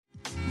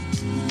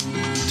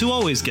To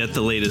always get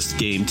the latest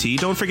Game Tea,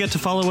 don't forget to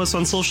follow us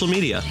on social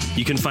media.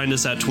 You can find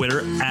us at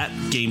Twitter at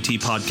Game Tea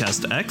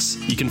Podcast X.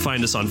 You can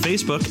find us on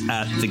Facebook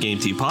at The Game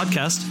Tea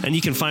Podcast. And you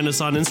can find us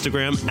on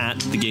Instagram at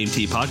The Game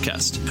Tea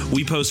Podcast.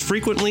 We post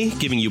frequently,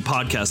 giving you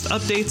podcast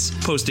updates,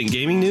 posting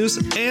gaming news,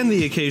 and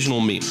the occasional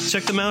meme.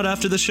 Check them out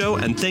after the show,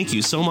 and thank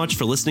you so much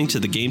for listening to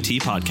The Game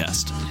Tea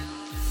Podcast.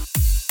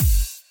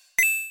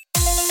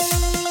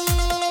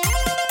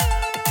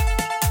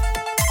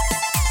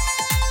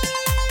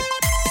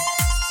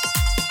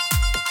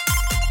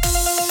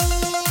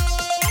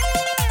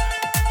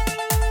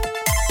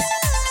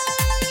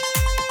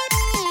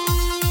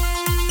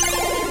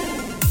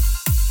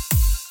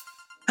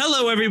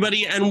 Hello,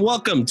 everybody, and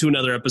welcome to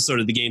another episode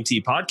of the Game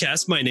Tea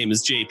Podcast. My name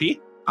is JP.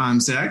 I'm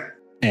Zach.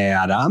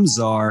 And I'm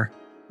Czar.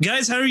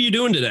 Guys, how are you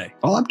doing today?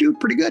 Oh, I'm doing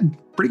pretty good.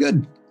 Pretty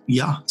good.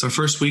 Yeah, it's our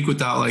first week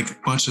without like a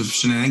bunch of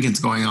shenanigans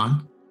going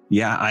on.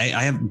 Yeah,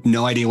 I have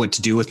no idea what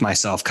to do with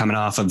myself coming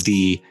off of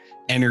the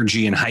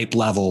energy and hype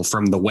level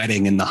from the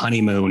wedding and the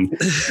honeymoon.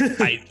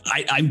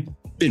 I've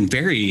been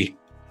very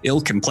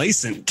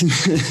ill-complacent.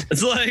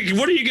 It's like,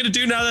 what are you going to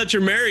do now that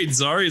you're married,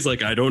 Czar? He's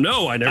like, I don't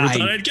know. I never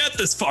thought I'd get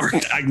this far.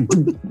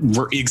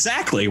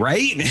 Exactly,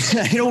 right?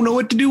 I don't know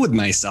what to do with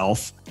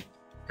myself.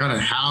 Got a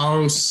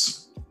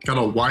house, got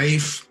a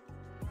wife.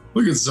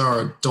 Look at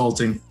Zara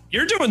adulting.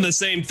 You're doing the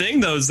same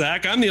thing, though,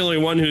 Zach. I'm the only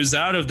one who's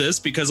out of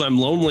this because I'm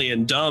lonely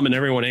and dumb and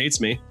everyone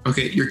hates me.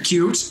 Okay, you're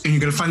cute and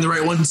you're going to find the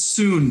right one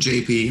soon,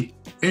 JP.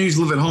 And you just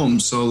live at home,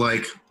 so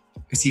like,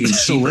 it's even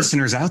So cheaper.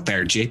 listeners out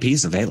there,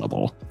 JP's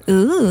available.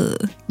 Ooh.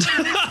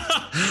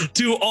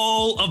 To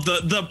all of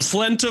the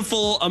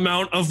plentiful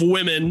amount of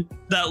women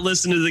that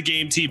listen to the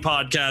Game Tea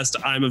Podcast,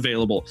 I'm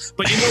available.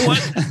 But you know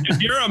what?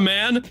 If you're a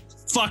man,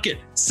 fuck it.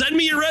 Send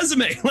me your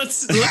resume.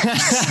 Let's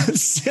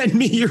Send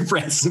me your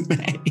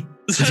resume.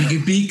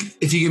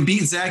 If you can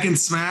beat Zach in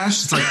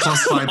Smash, it's like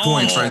plus 5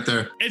 points right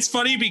there. It's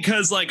funny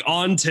because like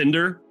on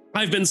Tinder,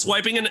 I've been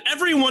swiping and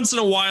every once in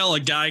a while a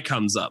guy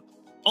comes up.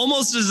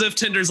 Almost as if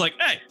Tinder's like,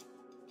 hey,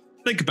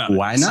 think about it.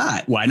 Why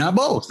not? Why not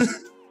both?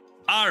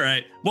 All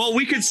right. Well,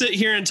 we could sit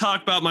here and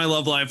talk about my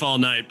love life all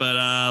night, but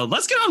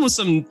let's get on with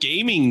some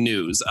gaming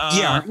news.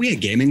 Aren't we a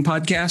gaming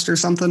podcast or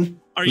something?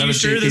 Are Not you a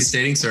sure JP's this?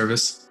 dating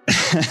service.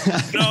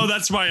 No,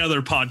 that's my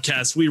other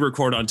podcast. We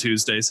record on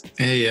Tuesdays.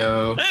 Hey,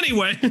 yo.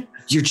 Anyway,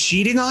 You're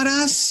cheating on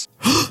us?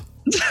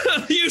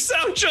 you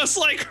sound just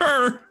like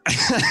her.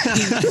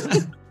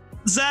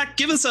 Zach,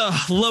 give us a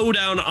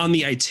lowdown on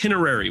the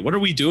itinerary. What are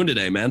we doing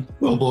today, man?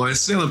 Well,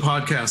 boys, today on the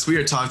podcast, we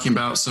are talking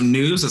about some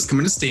news that's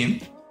coming to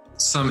Steam,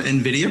 some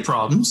NVIDIA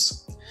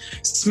problems,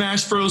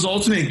 Smash Bros.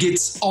 Ultimate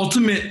gets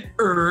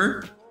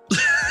ultimate-er,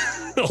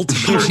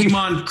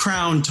 Pokemon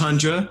Crown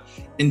Tundra,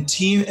 and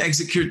Team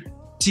Executor.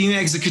 Yeah,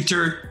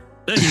 Executor.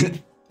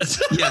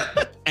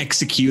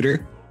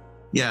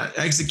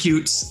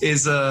 Executes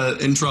is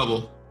in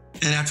trouble.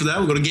 And after that,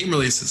 we'll go to game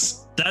releases.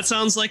 That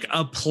sounds like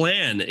a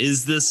plan.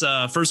 Is this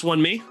first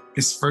one me?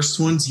 This first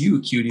one's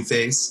you, cutie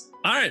face.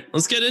 All right,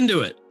 let's get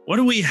into it. What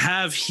do we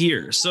have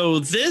here? So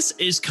this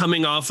is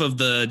coming off of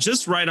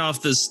just right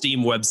off the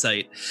Steam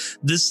website,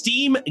 the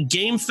Steam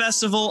Game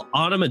Festival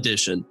Autumn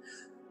Edition.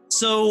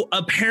 So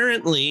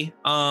apparently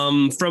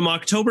from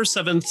October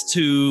 7th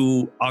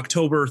to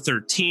October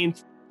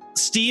 13th,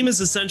 Steam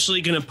is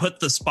essentially going to put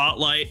the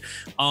spotlight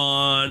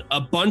on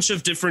a bunch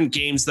of different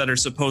games that are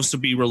supposed to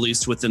be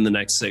released within the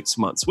next 6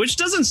 months, which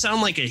doesn't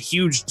sound like a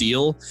huge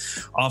deal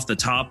off the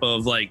top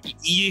of like,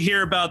 you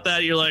hear about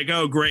that, you're like,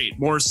 oh, great,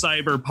 more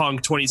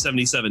Cyberpunk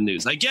 2077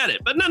 news. I get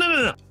it. But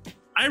no.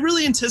 I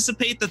really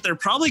anticipate that they're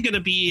probably going to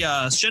be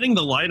shedding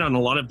the light on a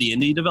lot of the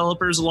indie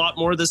developers a lot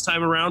more this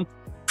time around.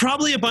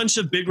 Probably a bunch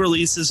of big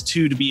releases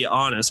too, to be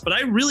honest, but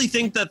I really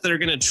think that they're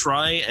going to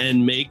try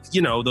and make,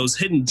 those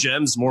hidden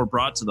gems more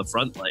brought to the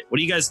front light. What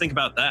do you guys think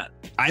about that?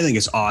 I think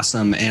it's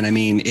awesome. And I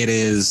mean, it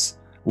is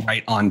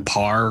right on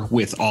par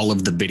with all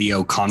of the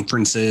video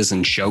conferences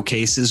and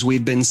showcases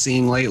we've been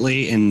seeing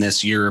lately in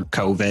this year of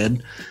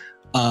COVID.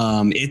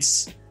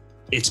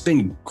 It's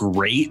been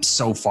great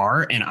so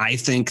far. And I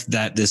think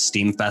that this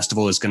Steam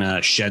Festival is going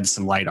to shed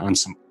some light on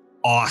some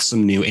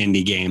awesome new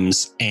indie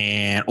games,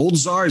 and old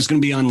Czar is going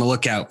to be on the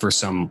lookout for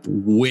some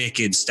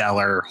wicked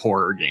stellar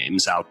horror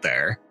games out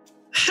there.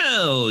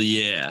 Hell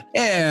yeah.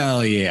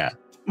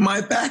 My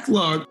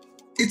backlog,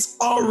 it's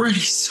already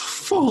so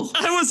full.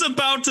 I was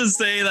about to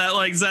say that,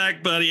 like,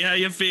 Zach, buddy, how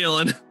you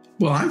feeling?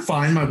 Well, I'm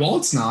fine. My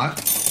wallet's not.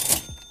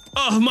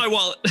 Oh, my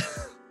wallet.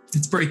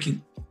 It's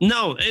breaking.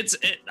 No,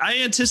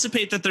 I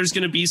anticipate that there's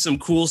going to be some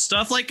cool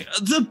stuff. Like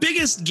the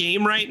biggest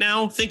game right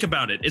now, think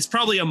about it. It's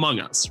probably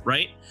Among Us,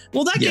 right?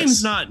 Well, that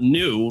game's not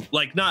new,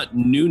 like not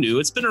new.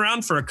 It's been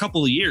around for a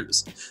couple of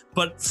years.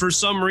 But for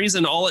some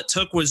reason, all it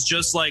took was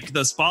just like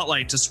the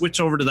spotlight to switch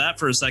over to that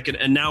for a second.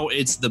 And now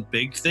it's the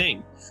big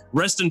thing.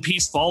 Rest in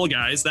peace, Fall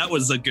Guys. That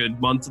was a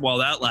good month while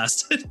that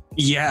lasted.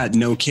 Yeah,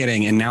 no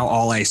kidding. And now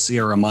all I see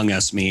are Among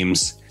Us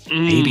memes.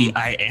 Maybe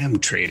I am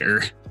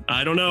traitor.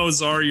 I don't know,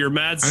 Czar. You're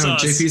mad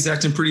sus. JP's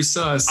acting pretty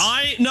sus.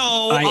 I'm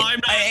not. I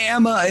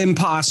am an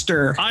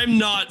imposter. I'm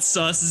not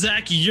sus.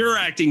 Zach, you're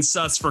acting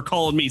sus for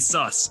calling me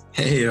sus.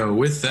 Hey,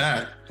 with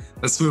that,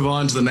 let's move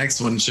on to the next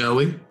one, shall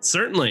we?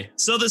 Certainly.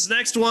 So this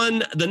next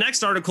one, the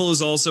next article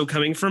is also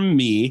coming from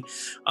me.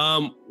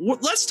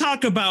 Let's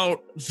talk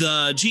about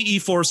the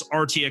GeForce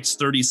RTX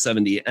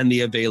 3070 and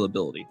the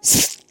availability.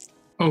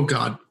 Oh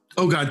God,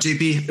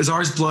 JP,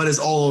 Czar's blood is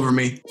all over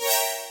me.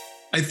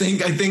 I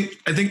think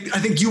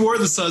you are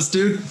the sus,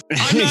 dude.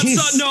 I'm not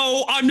sus.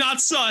 No, I'm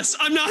not sus.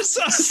 I'm not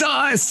sus.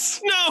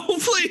 Sus. No,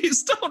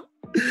 please don't.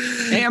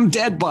 I am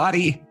dead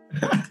body.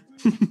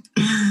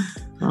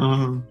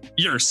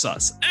 You're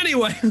sus.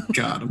 Anyway.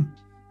 Got him.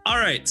 All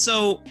right.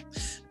 So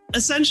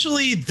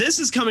essentially, this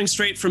is coming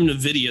straight from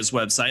NVIDIA's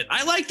website.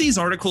 I like these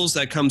articles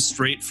that come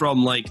straight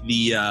from like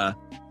the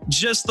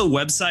just the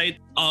website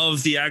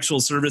of the actual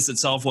service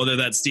itself, whether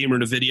that's Steam or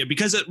NVIDIA,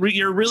 because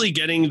you're really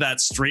getting that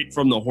straight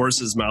from the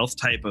horse's mouth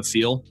type of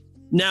feel.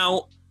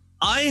 Now,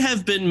 I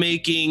have been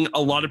making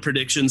a lot of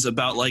predictions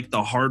about like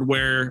the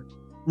hardware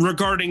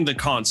regarding the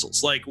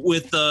consoles. Like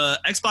with the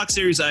Xbox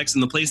Series X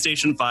and the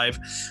PlayStation 5,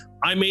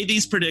 I made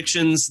these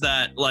predictions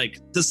that like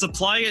the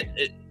supply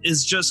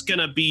is just going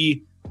to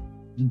be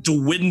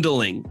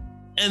dwindling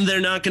and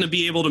they're not going to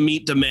be able to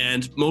meet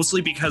demand,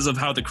 mostly because of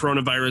how the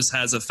coronavirus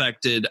has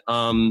affected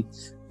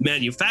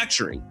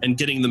manufacturing and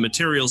getting the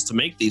materials to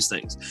make these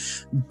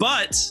things.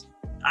 But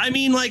I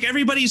mean, like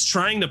everybody's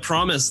trying to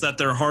promise that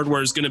their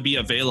hardware is going to be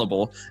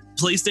available.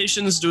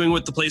 PlayStation is doing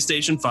with the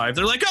PlayStation 5.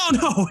 They're like, oh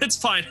no, it's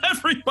fine.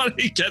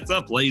 Everybody gets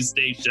a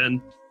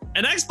PlayStation.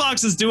 And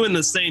Xbox is doing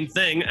the same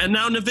thing. And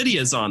now NVIDIA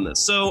is on this.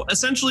 So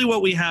essentially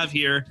what we have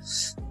here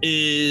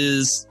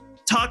is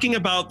talking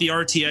about the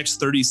RTX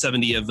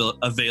 3070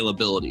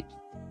 availability.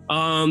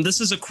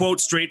 This is a quote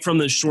straight from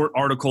the short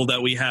article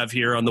that we have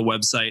here on the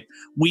website.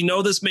 We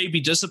know this may be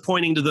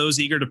disappointing to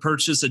those eager to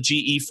purchase a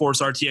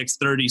GeForce RTX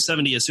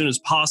 3070 as soon as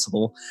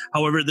possible.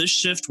 However, this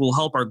shift will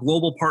help our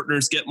global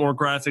partners get more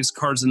graphics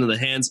cards into the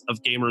hands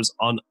of gamers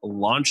on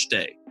launch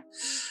day.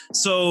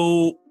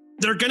 So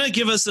they're going to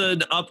give us an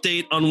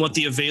update on what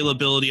the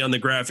availability on the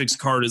graphics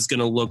card is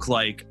going to look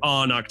like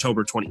on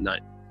October 29th.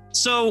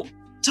 So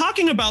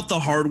talking about the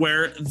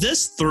hardware,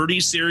 this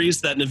 30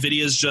 series that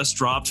NVIDIA has just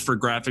dropped for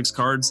graphics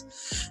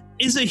cards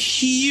is a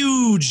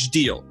huge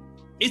deal.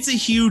 It's a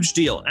huge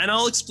deal, and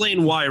I'll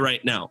explain why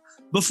right now.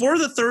 Before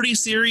the 30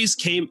 series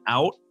came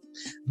out,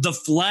 the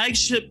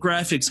flagship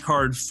graphics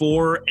card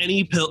for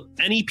any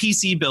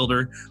PC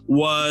builder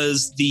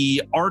was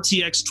the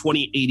RTX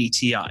 2080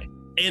 Ti.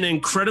 An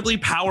incredibly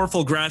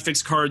powerful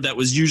graphics card that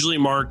was usually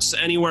marked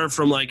anywhere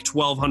from like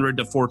 $1,200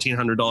 to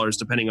 $1,400,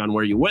 depending on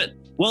where you went.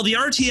 Well, the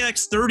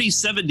RTX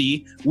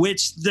 3070,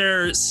 which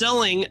they're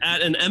selling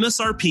at an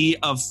MSRP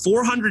of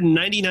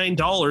 $499,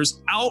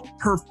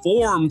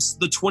 outperforms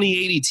the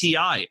 2080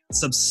 Ti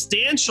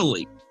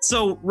substantially.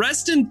 So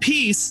rest in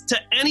peace to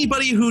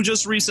anybody who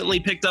just recently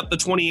picked up the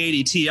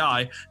 2080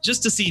 Ti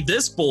just to see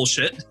this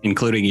bullshit.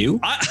 Including you?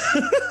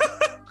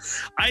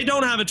 I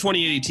don't have a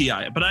 2080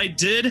 Ti, but I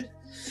did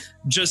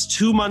just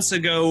 2 months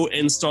ago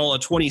install a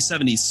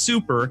 2070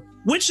 Super,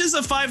 which is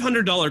a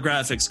 $500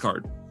 graphics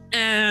card.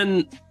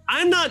 And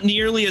I'm not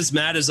nearly as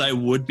mad as I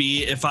would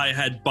be if I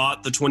had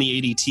bought the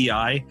 2080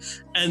 Ti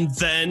and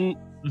then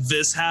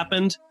this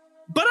happened.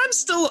 But I'm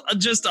still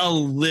just a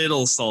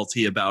little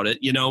salty about it,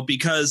 you know,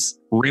 because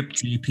RIP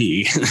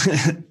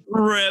GP.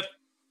 RIP.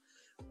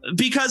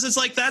 Because it's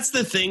like, that's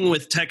the thing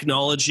with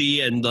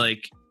technology and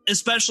like,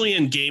 especially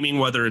in gaming,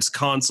 whether it's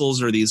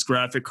consoles or these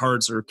graphic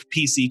cards or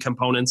PC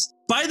components,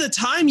 by the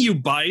time you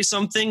buy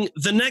something,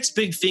 the next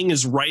big thing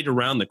is right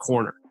around the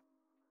corner.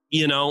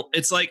 You know,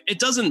 it's like, it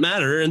doesn't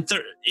matter. And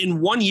in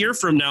 1 year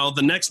from now,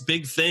 the next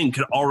big thing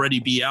could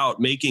already be out,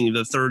 making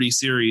the 30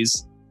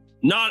 series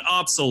not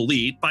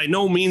obsolete. By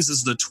no means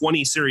is the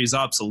 20 series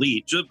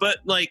obsolete, but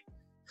like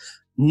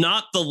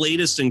not the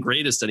latest and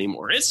greatest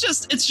anymore. It's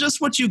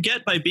just what you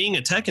get by being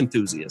a tech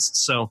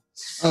enthusiast. So,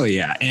 oh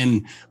yeah,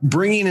 and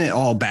bringing it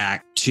all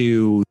back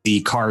to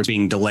the cards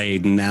being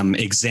delayed and them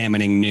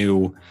examining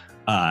new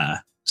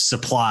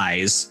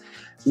supplies.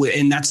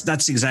 And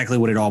that's exactly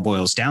what it all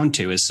boils down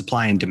to, is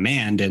supply and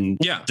demand. And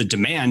the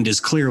demand is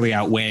clearly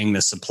outweighing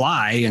the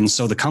supply. And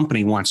so the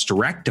company wants to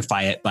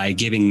rectify it by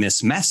giving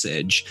this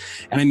message.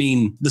 And I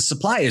mean, the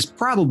supply is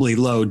probably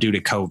low due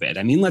to COVID.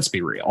 I mean, let's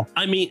be real.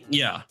 I mean,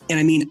 yeah. And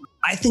I mean,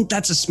 I think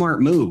that's a smart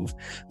move.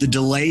 The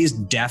delay is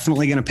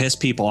definitely going to piss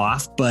people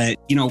off, but,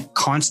 you know,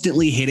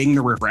 constantly hitting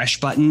the refresh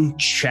button,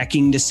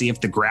 checking to see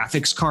if the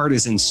graphics card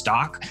is in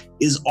stock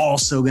is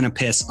also going to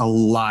piss a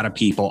lot of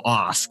people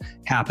off.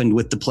 Happened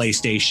with the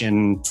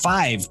PlayStation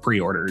 5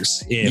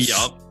 pre-orders.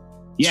 Yup.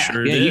 Yeah,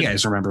 sure yeah, did. you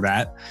guys remember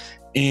that.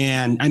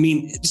 And I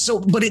mean,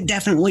 but it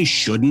definitely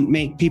shouldn't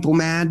make people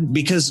mad,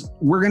 because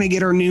we're going to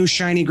get our new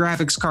shiny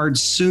graphics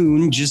cards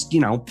soon. Just, you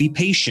know, be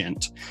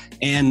patient.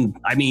 And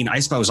I mean, I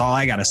suppose all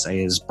I got to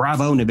say is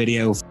bravo,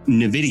 NVIDIA,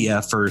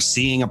 NVIDIA for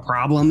seeing a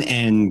problem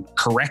and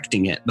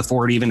correcting it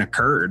before it even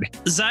occurred.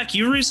 Zach,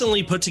 you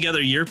recently put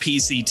together your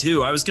PC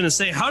too. I was going to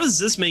say, how does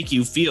this make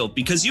you feel?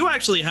 Because you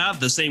actually have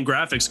the same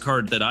graphics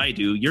card that I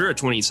do. You're a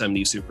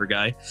 2070 Super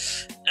guy.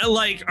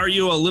 Like, are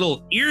you a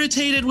little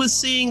irritated with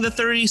seeing the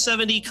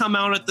 3070 come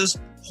out at this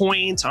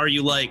point? Are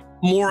you like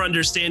more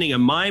understanding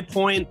of my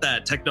point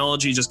that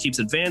technology just keeps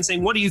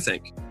advancing? What do you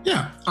think?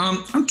 Yeah,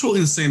 I'm totally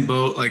in the same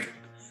boat. Like,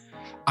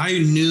 I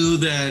knew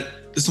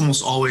that this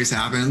almost always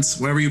happens.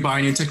 Whenever you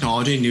buy new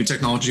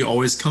technology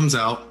always comes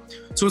out.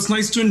 So it's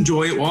nice to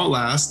enjoy it while it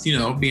lasts, you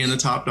know, being the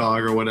top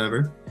dog or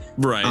whatever.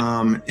 Right.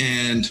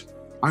 And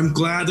I'm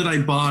glad that I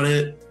bought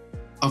it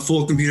a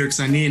full computer because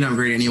I need an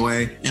upgrade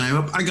anyway. And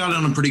I got it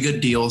on a pretty good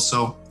deal.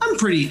 So I'm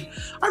pretty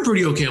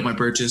okay with my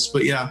purchase.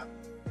 But yeah,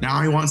 now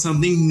I want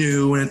something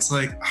new and it's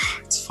like,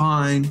 it's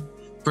fine.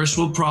 First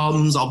world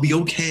problems, I'll be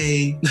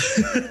okay.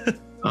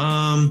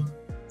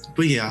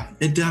 But yeah,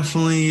 it's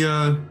definitely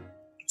a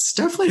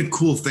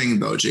cool thing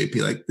though,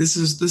 JP. Like this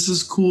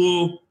is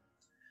cool.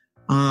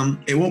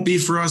 It won't be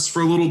for us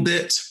for a little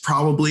bit,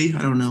 probably.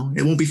 I don't know.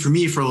 It won't be for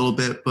me for a little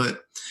bit, but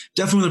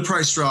definitely when the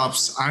price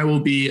drops, I will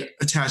be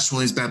attached to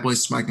one of these bad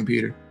boys to my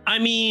computer. I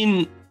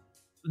mean,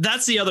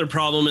 that's the other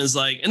problem is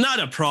like,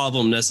 not a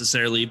problem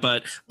necessarily,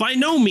 but by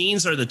no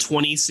means are the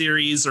 20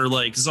 series or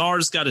like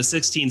Czar's got a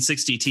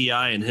 1660 Ti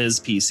in his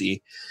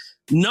PC.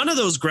 None of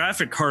those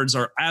graphic cards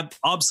are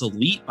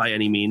obsolete by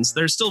any means.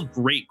 They're still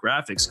great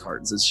graphics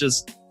cards. It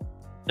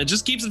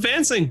just keeps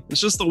advancing.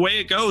 It's just the way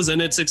it goes.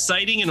 And it's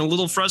exciting and a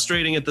little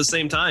frustrating at the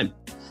same time.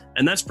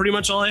 And that's pretty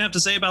much all I have to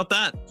say about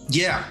that.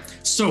 Yeah.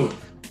 So,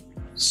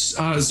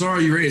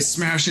 Zara, you ready to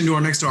smash into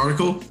our next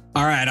article?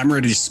 All right, I'm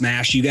ready to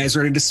smash. You guys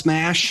ready to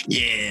smash?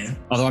 Yeah.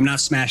 Although I'm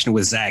not smashing it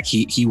with Zach.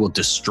 He will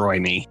destroy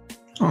me.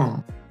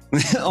 Oh.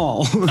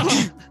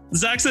 Oh.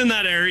 Zach's in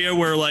that area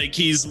where like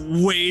he's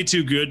way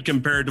too good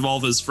compared to all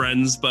of his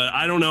friends, but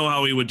I don't know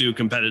how he would do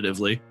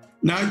competitively.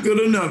 Not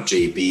good enough,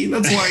 JP.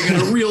 That's why I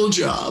got a real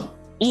job.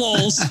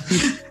 Lols.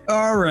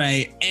 All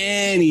right.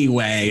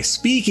 Anyway,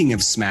 speaking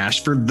of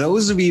Smash, for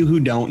those of you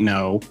who don't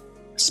know,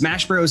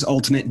 Smash Bros.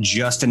 Ultimate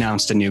just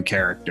announced a new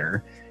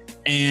character.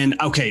 And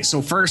okay,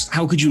 so first,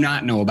 how could you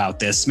not know about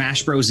this?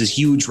 Smash Bros. Is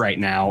huge right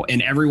now,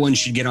 and everyone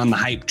should get on the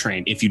hype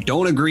train. If you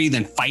don't agree,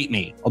 then fight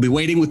me. I'll be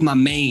waiting with my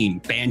main,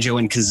 Banjo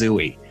and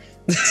Kazooie.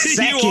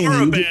 Second, you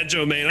are a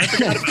Banjo main. I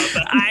forgot about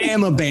that. I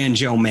am a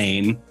Banjo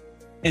main.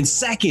 And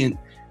second,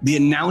 the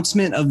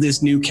announcement of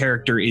this new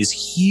character is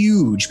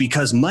huge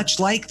because much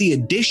like the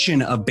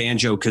addition of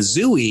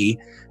Banjo-Kazooie,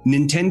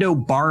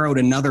 Nintendo borrowed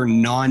another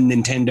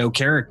non-Nintendo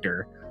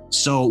character.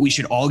 So we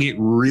should all get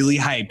really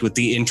hyped with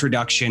the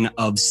introduction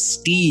of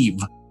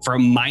Steve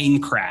from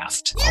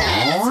Minecraft.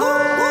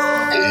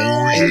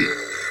 And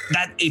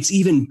that it's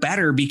even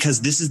better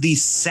because this is the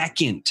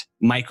second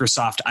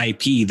Microsoft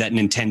IP that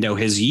Nintendo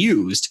has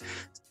used.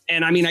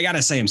 And I mean, I got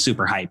to say, I'm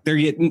super hyped.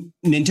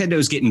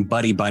 Nintendo's getting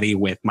buddy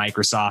with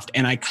Microsoft,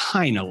 and I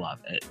kind of love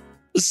it.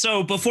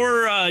 So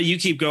before you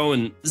keep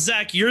going,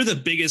 Zach, you're the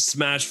biggest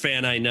Smash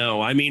fan I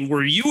know. I mean,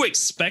 were you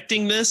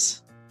expecting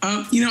this?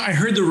 I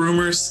heard the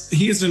rumors.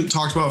 He has been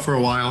talked about for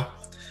a while.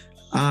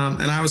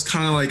 And I was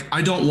kind of like,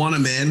 I don't want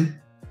him in,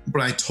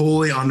 but I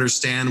totally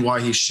understand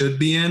why he should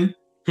be in.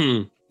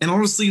 And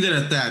I'll just leave it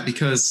at that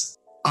because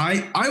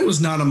I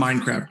was not a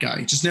Minecraft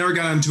guy. Just never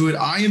got into it.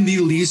 I am the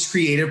least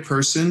creative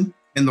person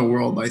in the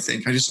world, I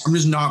think. I'm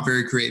just not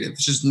very creative.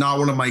 It's just not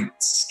one of my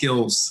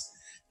skills.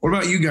 What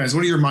about you guys?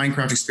 What are your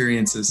Minecraft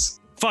experiences?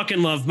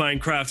 Fucking love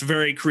Minecraft.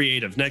 Very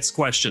creative. Next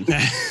question. I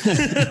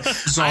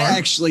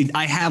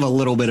have a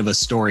little bit of a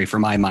story for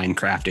my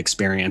Minecraft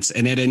experience,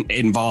 and it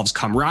involves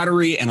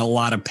camaraderie and a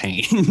lot of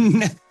pain.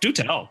 Do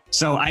tell.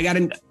 So I got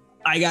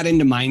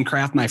into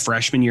Minecraft my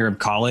freshman year of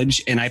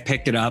college, and I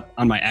picked it up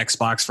on my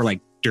Xbox for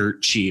like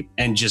dirt cheap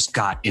and just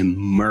got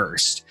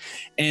immersed.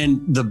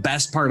 And the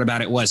best part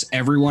about it was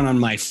everyone on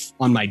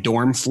my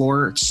dorm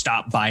floor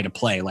stopped by to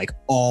play like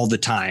all the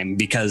time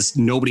because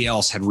nobody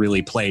else had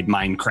really played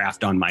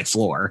Minecraft on my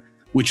floor,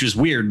 which was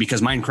weird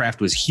because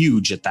Minecraft was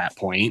huge at that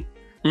point.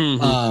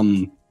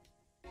 Mm-hmm.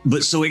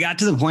 But so it got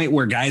to the point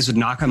where guys would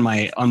knock on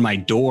my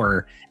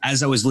door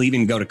as I was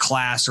leaving to go to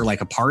class or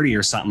like a party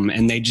or something,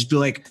 and they'd just be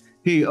like,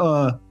 "Hey,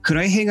 could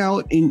I hang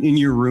out in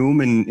your room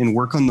and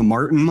work on the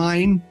Martin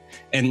mine?"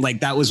 And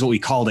like that was what we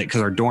called it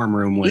because our dorm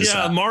room was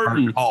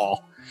Martin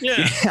Hall.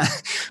 Yeah.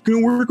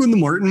 Gonna work on the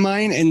Martin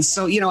mine. And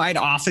so, I'd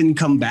often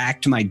come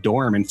back to my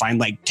dorm and find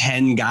like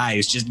 10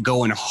 guys just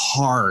going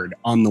hard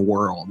on the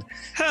world.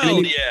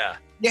 Hell yeah.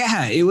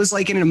 Yeah, it was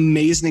like an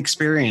amazing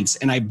experience.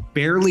 And I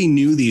barely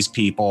knew these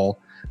people,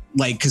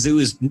 like, because it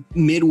was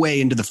midway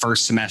into the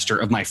first semester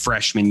of my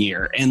freshman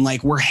year. And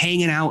like we're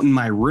hanging out in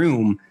my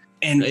room.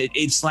 And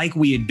it's like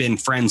we had been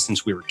friends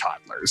since we were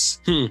toddlers.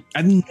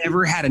 I've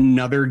never had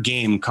another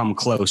game come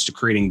close to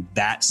creating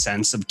that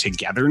sense of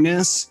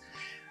togetherness.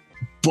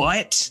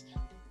 But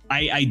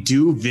I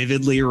do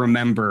vividly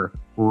remember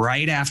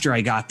right after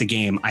I got the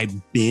game, I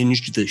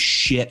binged the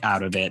shit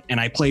out of it. And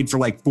I played for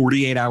like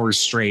 48 hours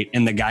straight.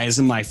 And the guys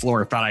in my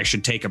floor thought I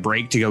should take a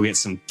break to go get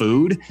some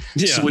food.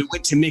 Yeah. So we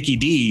went to Mickey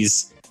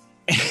D's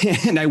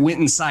and I went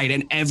inside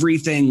and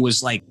everything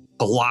was like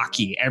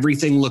blocky.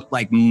 Everything looked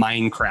like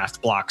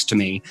Minecraft blocks to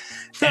me.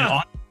 And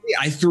honestly,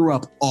 I threw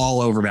up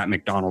all over that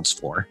McDonald's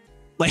floor,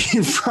 like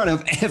in front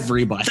of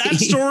everybody. That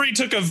story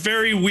took a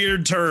very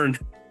weird turn.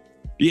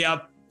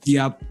 Yep.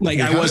 Like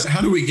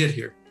how do we get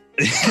here?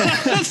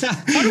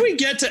 How do we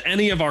get to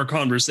any of our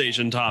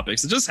conversation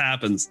topics? It just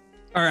happens.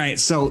 All right.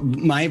 So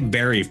my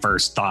very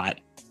first thought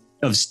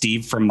of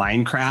Steve from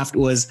Minecraft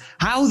was,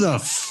 how the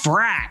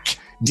frack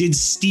did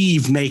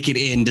Steve make it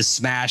into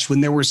Smash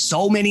when there were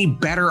so many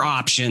better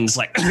options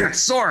like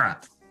Sora?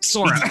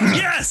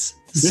 Yes.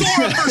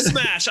 Sora for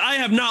Smash. I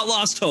have not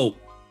lost hope.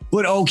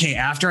 But okay,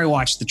 after I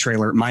watched the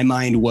trailer, my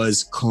mind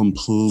was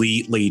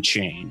completely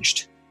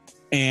changed.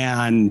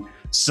 And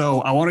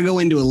so I want to go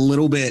into a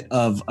little bit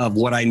of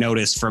what I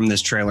noticed from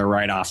this trailer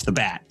right off the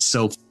bat.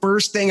 So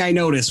first thing I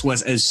noticed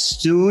was as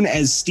soon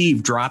as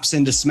Steve drops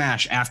into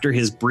Smash after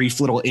his brief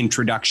little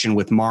introduction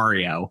with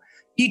Mario,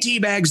 he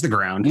teabags the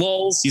ground.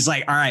 Lols. He's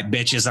like, all right,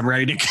 bitches, I'm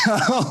ready to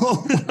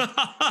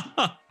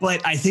go.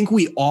 But I think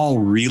we all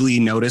really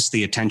noticed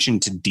the attention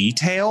to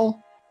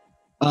detail.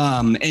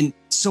 And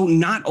so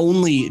not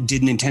only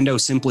did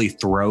Nintendo simply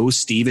throw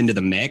Steve into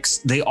the mix,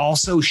 they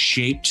also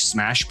shaped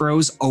Smash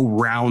Bros.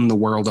 Around the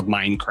world of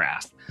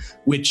Minecraft,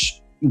 which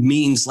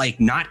means like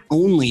not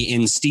only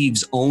in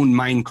Steve's own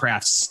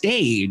Minecraft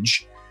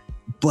stage,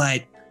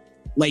 but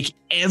like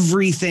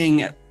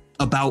everything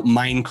about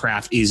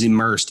Minecraft is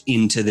immersed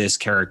into this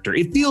character.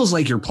 It feels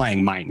like you're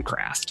playing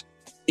Minecraft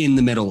in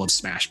the middle of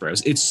Smash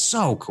Bros. It's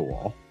so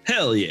cool.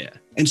 Hell yeah.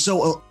 And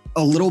so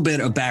a little bit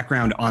of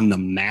background on the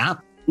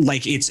map.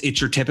 Like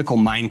it's your typical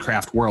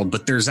Minecraft world,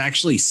 but there's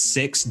actually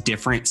 6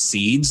 different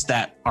seeds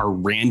that are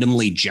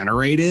randomly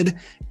generated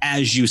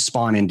as you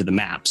spawn into the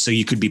map. So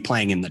you could be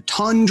playing in the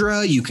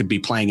tundra, you could be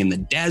playing in the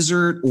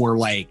desert, or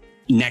like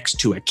next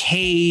to a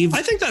cave.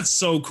 I think that's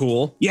so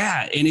cool.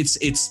 Yeah, and it's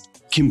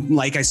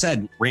like I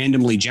said,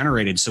 randomly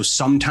generated. So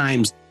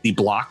sometimes the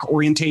block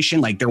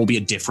orientation, like there will be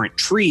a different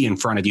tree in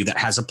front of you that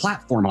has a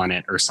platform on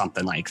it or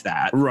something like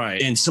that.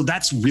 Right. And so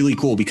that's really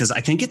cool because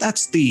I think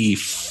that's the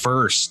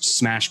first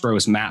Smash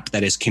Bros. Map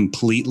that is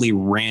completely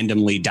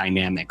randomly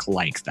dynamic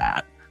like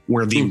that,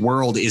 where the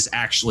world is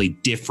actually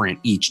different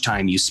each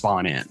time you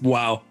spawn in.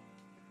 Wow.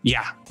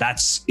 Yeah,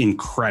 that's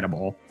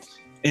incredible.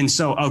 And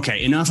so,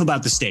 okay, enough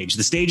about the stage.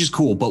 The stage is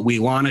cool, but we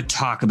want to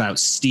talk about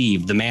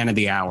Steve, the man of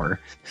the hour.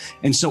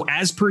 And so,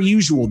 as per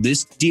usual,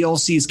 this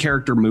DLC's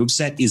character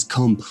moveset is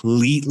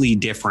completely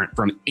different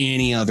from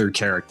any other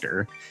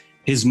character.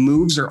 His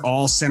moves are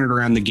all centered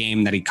around the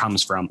game that he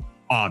comes from,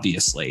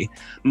 obviously.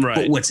 Right.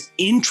 But what's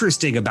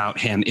interesting about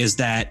him is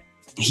that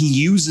he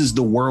uses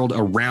the world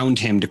around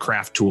him to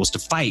craft tools to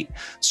fight.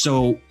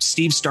 So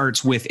Steve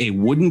starts with a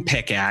wooden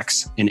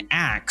pickaxe, an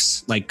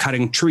axe, like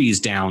cutting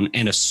trees down,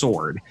 and a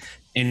sword.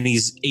 And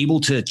he's able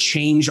to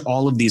change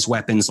all of these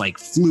weapons like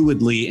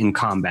fluidly in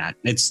combat.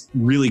 It's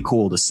really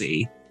cool to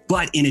see.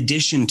 But in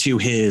addition to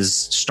his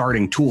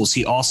starting tools,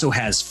 he also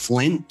has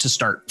flint to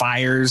start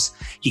fires.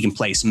 He can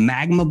place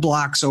magma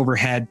blocks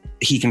overhead.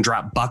 He can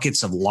drop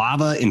buckets of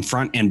lava in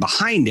front and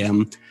behind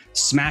him,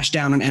 smash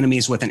down on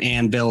enemies with an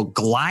anvil,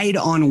 glide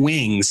on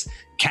wings,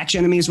 catch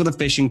enemies with a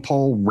fishing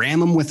pole, ram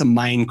them with a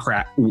mine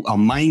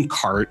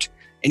cart,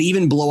 and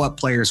even blow up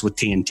players with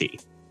TNT.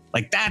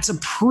 Like, that's a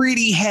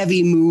pretty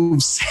heavy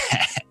move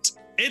set.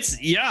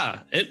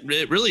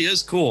 It really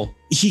is cool.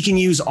 He can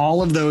use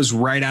all of those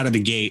right out of the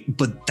gate,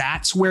 but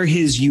that's where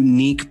his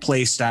unique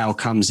play style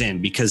comes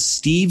in, because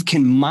Steve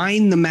can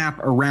mine the map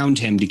around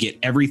him to get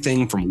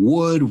everything from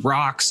wood,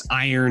 rocks,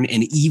 iron,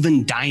 and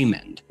even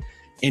diamond.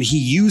 And he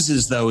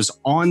uses those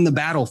on the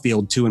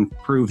battlefield to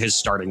improve his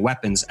starting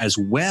weapons, as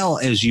well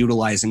as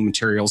utilizing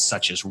materials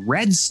such as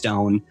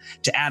redstone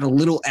to add a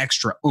little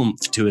extra oomph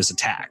to his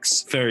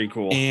attacks. Very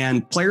cool.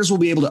 And players will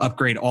be able to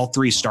upgrade all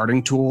 3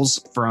 starting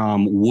tools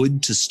from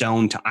wood to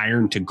stone to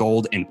iron to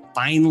gold and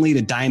finally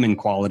to diamond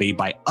quality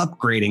by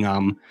upgrading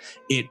them.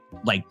 It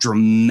like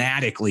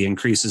dramatically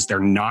increases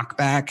their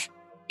knockback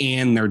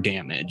and their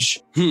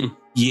damage.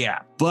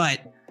 Yeah,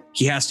 but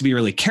he has to be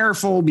really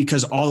careful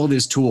because all of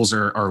his tools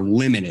are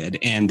limited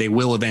and they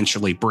will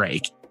eventually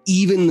break,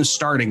 even the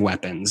starting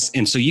weapons.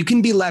 And so you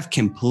can be left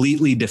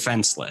completely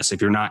defenseless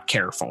if you're not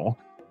careful.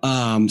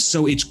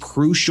 So it's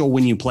crucial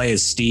when you play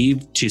as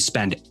Steve to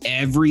spend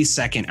every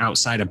second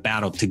outside of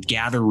battle to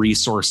gather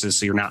resources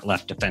so you're not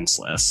left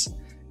defenseless.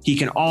 He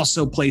can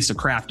also place a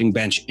crafting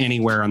bench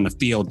anywhere on the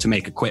field to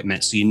make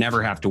equipment, so you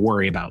never have to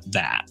worry about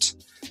that.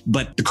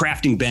 But the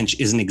crafting bench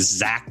isn't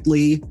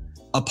exactly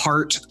a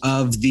part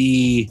of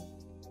the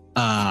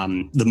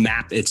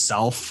map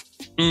itself.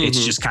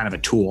 It's just kind of a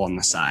tool on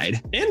the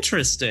side.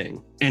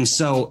 Interesting. And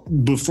so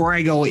before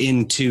I go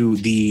into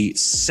the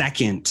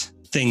second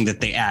thing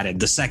that they added,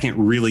 the second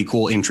really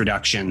cool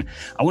introduction.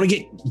 I want to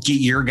get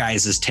your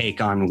guys'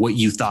 take on what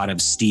you thought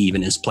of Steve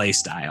and his play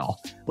style.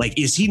 Like,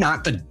 is he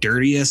not the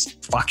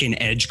dirtiest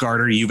fucking edge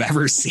guarder you've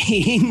ever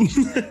seen?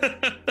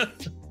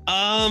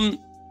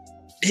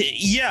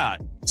 Yeah.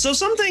 So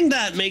something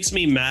that makes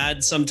me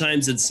mad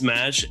sometimes in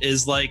Smash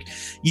is like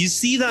you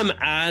see them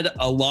add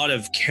a lot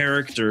of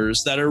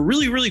characters that are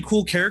really, really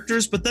cool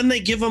characters, but then they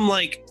give them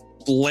like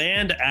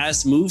bland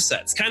ass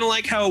movesets. Kind of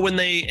like how when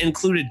they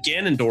included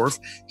Ganondorf,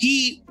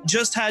 he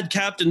just had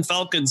Captain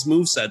Falcon's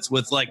movesets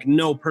with like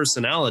no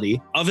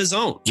personality of his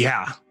own.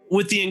 Yeah.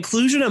 With the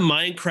inclusion of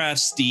Minecraft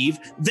Steve,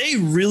 they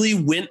really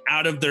went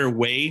out of their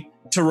way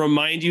to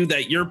remind you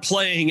that you're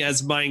playing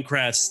as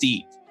Minecraft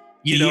Steve.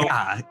 You know,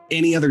 yeah,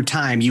 any other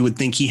time you would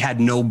think he had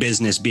no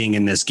business being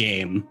in this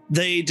game.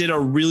 They did a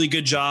really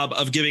good job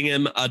of giving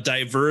him a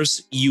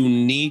diverse,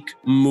 unique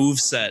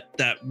moveset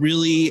that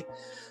really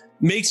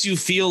makes you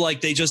feel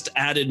like they just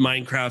added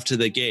Minecraft to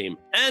the game.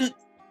 And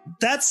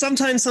that's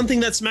sometimes something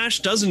that Smash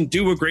doesn't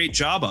do a great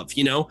job of,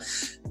 you know,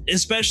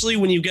 especially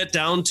when you get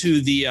down to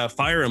the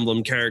Fire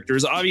Emblem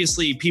characters.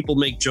 Obviously, people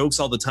make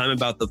jokes all the time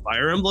about the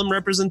Fire Emblem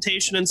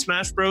representation in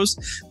Smash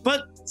Bros.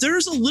 But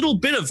there's a little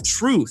bit of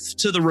truth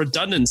to the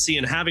redundancy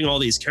in having all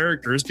these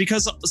characters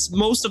because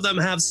most of them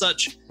have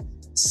such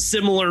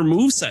similar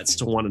movesets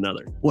to one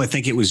another. Well, I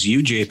think it was you,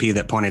 JP,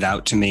 that pointed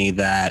out to me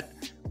that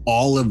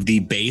all of the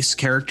base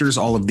characters,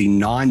 all of the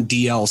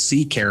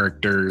non-DLC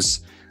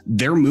characters,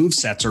 their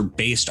movesets are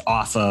based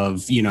off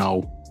of, you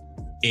know,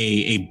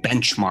 a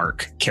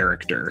benchmark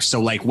character. So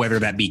like whether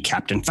that be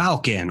Captain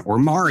Falcon or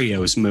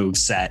Mario's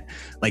moveset,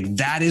 like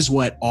that is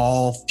what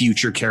all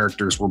future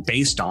characters were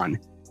based on,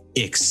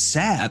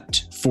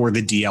 except for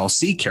the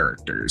DLC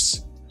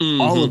characters.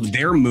 Mm-hmm. All of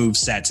their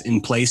movesets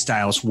and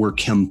playstyles were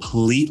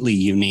completely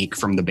unique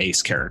from the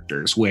base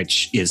characters,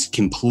 which is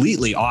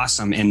completely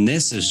awesome. And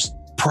this is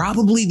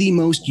probably the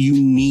most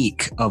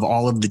unique of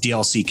all of the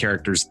DLC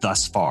characters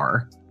thus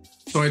far.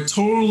 So I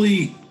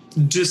totally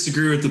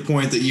disagree with the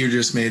point that you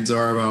just made,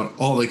 Zara, about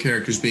all the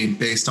characters being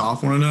based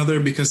off one another,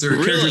 because there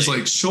are characters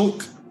like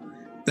Shulk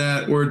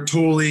that were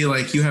totally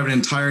like, you have an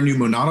entire new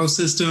Monado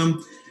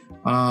system.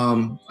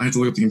 I have to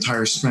look at the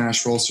entire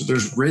Smash roster.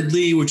 There's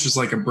Ridley, which is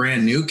like a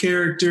brand new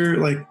character.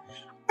 Like,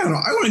 I don't know.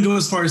 I want to go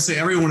as far as say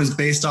everyone is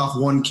based off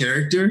one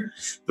character.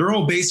 They're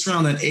all based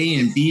around that A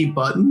and B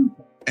button.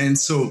 And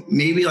so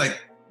maybe like,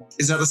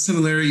 is that the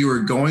similarity you were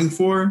going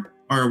for?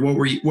 Or what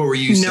were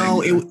you saying?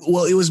 No,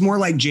 it was more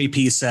like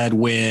JP said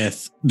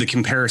with the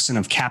comparison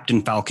of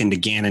Captain Falcon to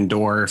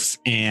Ganondorf,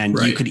 and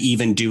you could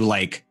even do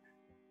like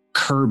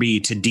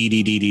Kirby to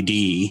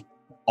DDDDD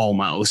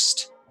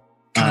almost.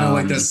 Kind of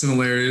like that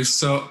similarity.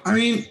 So I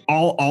mean,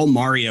 all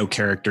Mario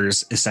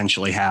characters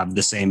essentially have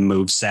the same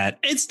moveset.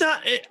 It's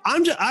not.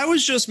 I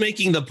was just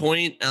making the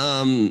point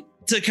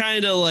to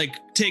kind of like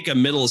take a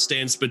middle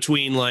stance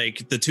between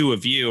like the two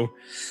of you,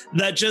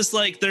 that just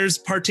like there's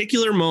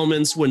particular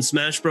moments when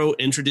Smash Bros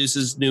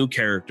introduces new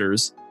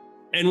characters,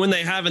 and when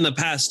they have in the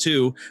past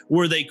too,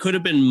 where they could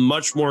have been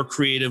much more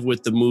creative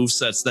with the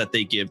movesets that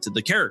they give to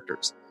the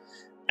characters.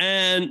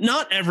 And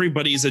not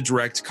everybody's a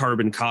direct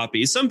carbon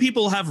copy. Some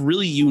people have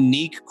really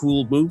unique,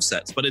 cool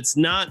movesets, but it's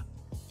not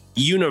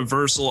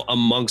universal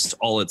amongst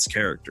all its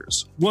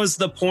characters, was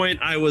the point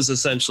I was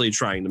essentially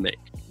trying to make.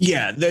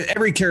 Yeah,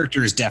 every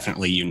character is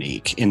definitely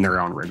unique in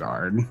their own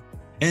regard.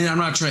 And I'm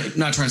not trying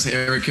to say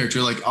every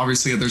character, like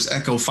obviously there's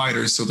Echo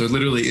fighters, so there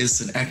literally is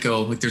an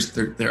Echo, like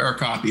there are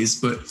copies,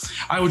 but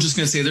I was just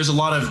going to say there's a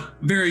lot of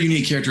very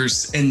unique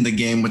characters in the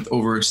game with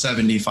over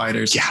 70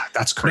 fighters. Yeah,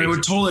 that's crazy. But I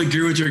would totally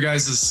agree with your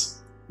guys'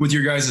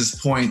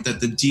 point that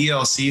the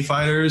DLC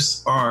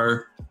fighters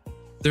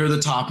they're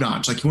the top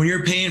notch. Like when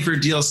you're paying for a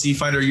DLC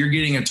fighter, you're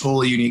getting a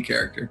totally unique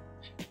character.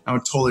 I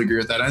would totally agree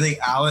with that. I think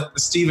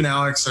Steve and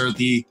Alex are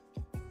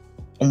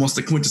almost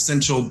the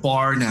quintessential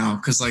bar now,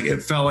 because like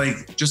it felt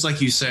like, just like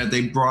you said,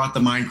 they brought the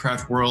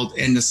Minecraft world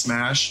into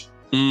Smash.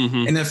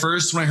 Mm-hmm. And at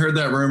first when I heard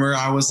that rumor,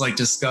 I was like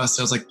disgusted.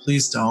 I was like,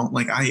 please don't.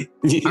 Like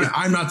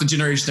I'm not the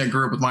generation that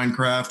grew up with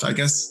Minecraft. I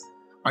guess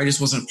I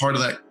just wasn't part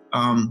of that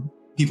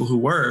people who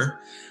were.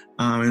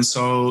 And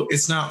so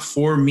it's not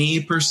for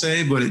me per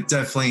se, but it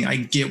definitely, I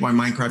get why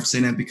Minecraft's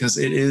in it, because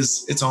it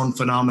is its own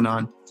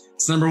phenomenon.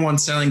 It's the #1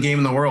 selling game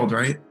in the world,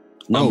 right?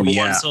 Number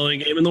one selling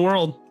game in the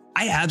world.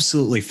 I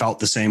absolutely felt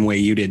the same way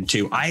you did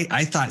too.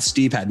 I thought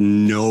Steve had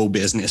no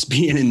business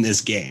being in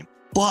this game,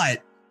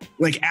 but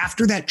like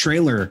after that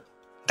trailer,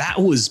 that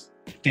was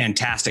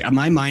fantastic.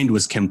 My mind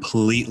was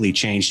completely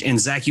changed. And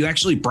Zach, you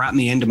actually brought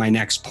me into my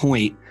next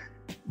point,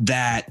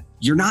 that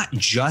you're not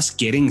just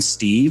getting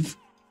Steve,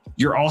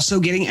 you're also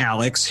getting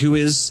Alex, who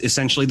is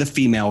essentially the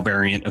female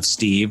variant of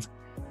Steve.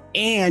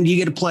 And you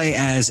get to play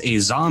as a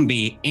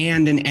zombie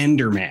and an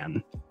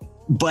Enderman.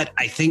 But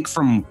I think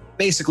from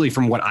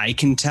what I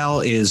can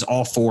tell is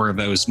all 4 of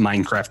those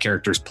Minecraft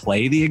characters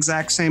play the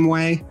exact same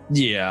way.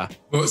 Yeah.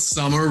 But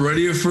some are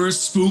ready for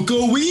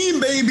Spookoween,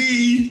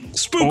 baby.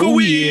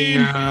 Spookoween.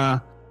 Yeah.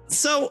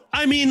 So,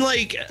 I mean,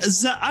 like,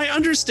 I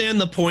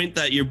understand the points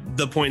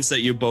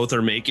that you both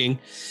are making.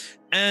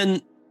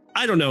 And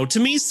I don't know. To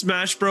me,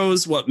 Smash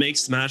Bros, what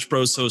makes Smash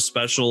Bros so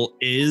special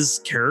is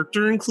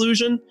character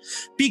inclusion,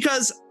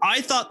 because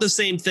I thought the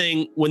same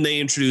thing when they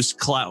introduced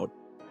Cloud.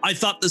 I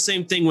thought the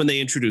same thing when they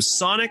introduced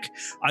Sonic.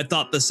 I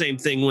thought the same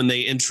thing when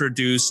they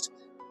introduced,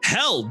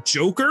 hell,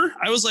 Joker.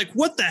 I was like,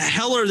 what the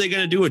hell are they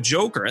going to do with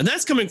Joker? And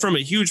that's coming from a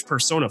huge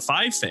Persona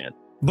 5 fan.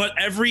 But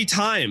every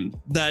time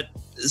that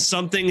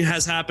something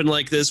has happened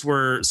like this,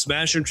 where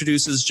Smash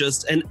introduces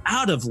just an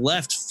out of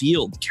left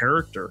field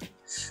character,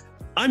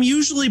 I'm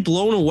usually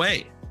blown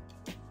away.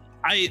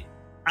 I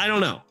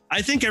don't know.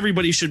 I think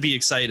everybody should be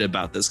excited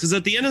about this, because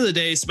at the end of the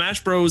day,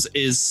 Smash Bros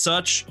is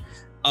such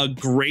a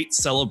great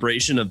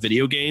celebration of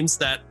video games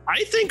that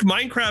I think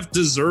Minecraft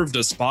deserved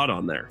a spot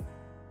on there.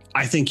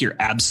 I think you're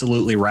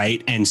absolutely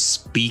right. And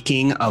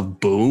speaking of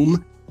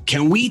Boom,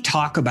 can we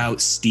talk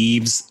about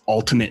Steve's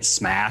Ultimate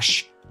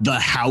Smash, the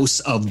House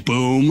of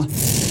Boom?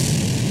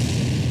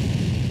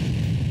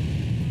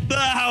 The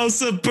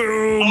House of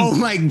Boom. Oh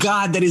my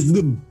God, that is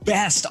the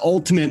best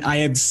ultimate I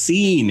have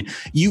seen.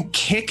 You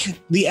kick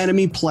the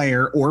enemy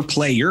player or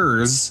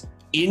players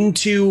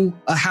into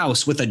a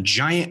house with a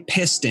giant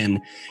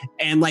piston,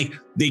 and like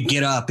they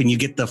get up and you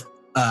get the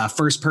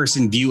first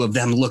person view of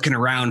them looking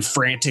around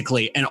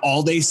frantically, and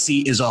all they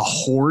see is a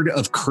horde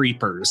of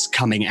creepers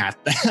coming at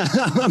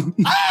them.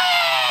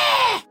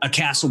 A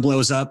castle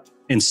blows up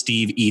and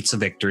Steve eats a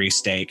victory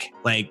steak.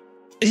 Like,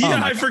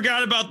 yeah, I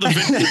forgot about the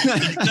victory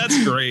steak.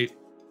 That's great.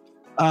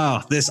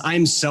 Oh,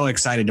 I'm so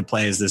excited to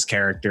play as this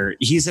character.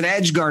 He's an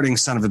edge guarding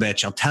son of a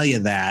bitch, I'll tell you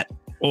that.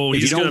 Oh,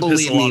 he's going to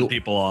piss a lot of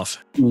people off.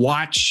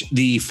 Watch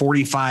the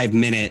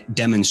 45-minute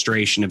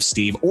demonstration of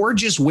Steve, or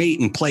just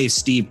wait and play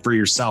Steve for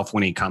yourself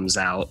when he comes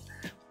out.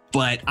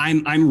 But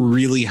I'm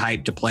really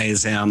hyped to play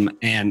as him.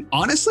 And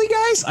honestly,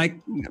 guys,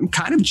 I'm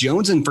kind of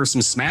jonesing for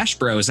some Smash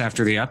Bros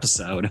after the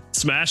episode.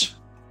 Smash?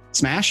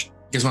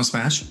 You guys want to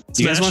smash?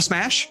 You guys want to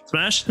smash?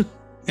 Smash?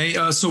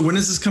 Hey, so when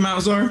does this come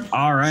out, Czar?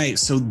 All right,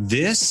 so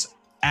this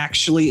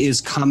actually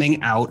is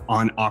coming out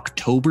on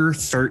October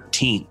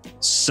 13th.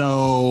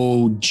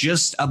 So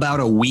just about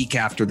a week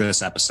after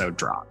this episode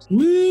drops.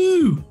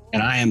 Woo!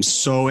 And I am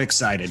so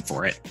excited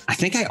for it. I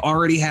think I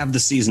already have the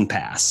season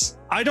pass.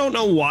 I don't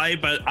know why,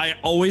 but I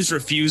always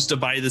refuse to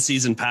buy the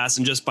season pass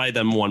and just buy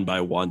them one by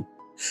one.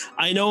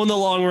 I know in the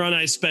long run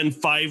I spend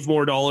 $5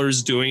 more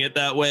doing it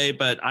that way,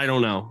 but I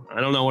don't know.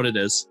 I don't know what it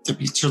is.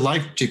 It's your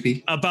life,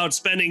 JP. About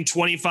spending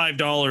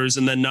 $25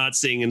 and then not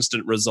seeing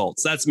instant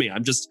results. That's me.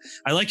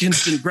 I like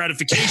instant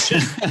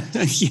gratification.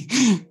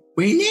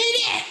 We need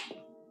it.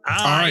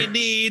 I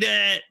need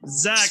it.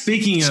 Zach.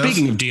 Speaking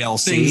of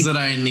DLC, things that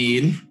I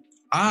need,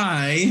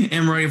 I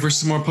am ready for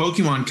some more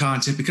Pokemon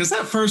content, because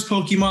that first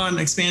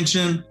Pokemon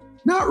expansion,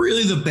 not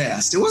really the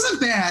best. It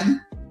wasn't bad.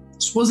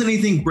 It just wasn't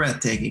anything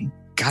breathtaking.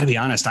 Gotta be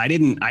honest, I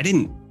didn't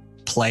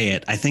play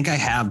it. I think I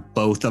have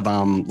both of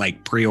them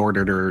like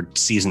pre-ordered or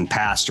season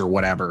passed or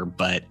whatever,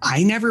 but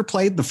I never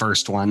played the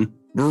first one.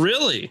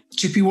 Really?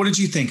 JP, what did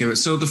you think of it?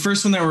 So the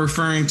first one that we're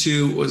referring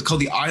to was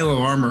called the Isle of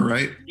Armor,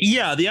 right?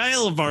 Yeah, the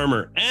Isle of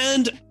Armor.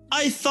 And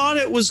I thought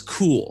it was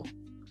cool.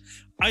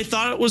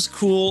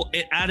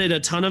 It added a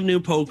ton of new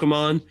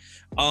Pokemon.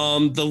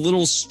 The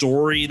little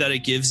story that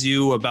it gives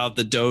you about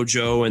the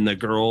dojo and the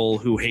girl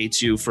who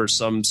hates you for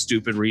some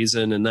stupid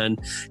reason, and then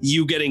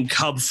you getting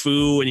Cub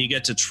Fu and you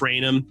get to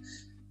train him.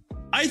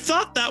 I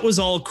thought that was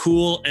all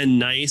cool and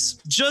nice,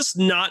 just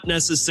not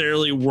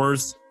necessarily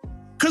worth,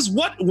 because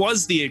what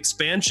was the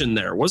expansion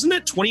there? Wasn't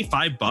it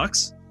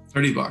 $25?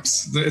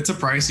 $30. It's a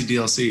pricey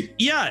DLC.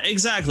 Yeah,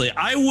 exactly.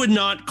 I would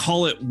not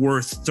call it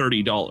worth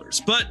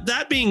 $30. But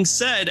that being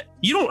said,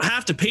 you don't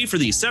have to pay for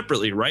these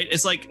separately, right?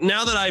 It's like,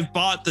 now that I've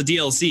bought the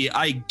DLC,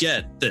 I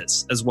get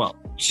this as well.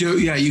 So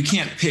yeah, you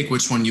can't pick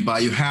which one you buy.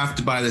 You have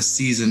to buy the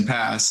season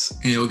pass,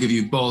 and it'll give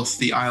you both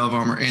the Isle of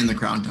Armor and the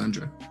Crown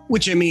Tundra.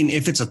 Which, I mean,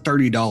 if it's a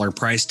 $30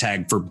 price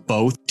tag for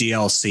both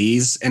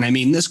DLCs, and I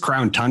mean, this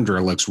Crown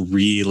Tundra looks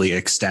really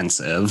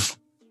extensive.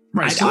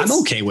 Right.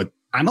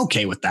 I'm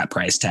okay with that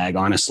price tag,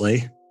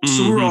 honestly.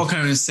 So we're all kind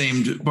of in the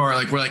same bar.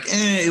 Like, we're like,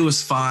 it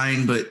was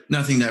fine, but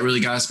nothing that really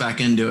got us back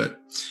into it.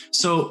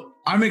 So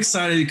I'm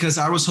excited because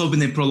I was hoping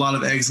they put a lot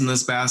of eggs in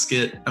this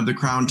basket of the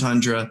Crown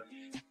Tundra.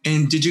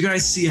 And did you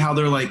guys see how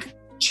they're like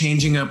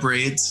changing up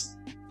raids?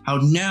 How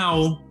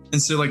now,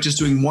 instead of like just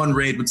doing one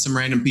raid with some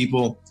random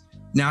people,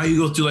 now you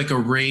go through like a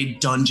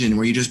raid dungeon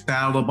where you just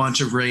battle a bunch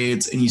of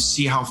raids and you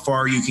see how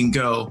far you can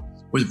go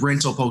with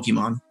rental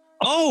Pokemon.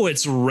 Oh,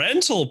 it's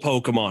rental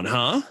Pokemon,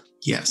 huh?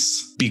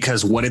 Yes.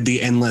 Because what did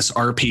the endless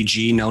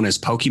RPG known as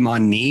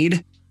Pokemon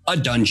need? A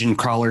dungeon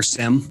crawler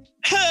sim.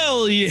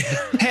 Hell yeah.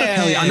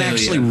 Hell yeah. I'm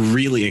actually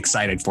really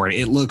excited for it.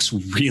 It looks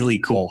really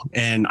cool.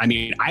 And I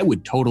mean, I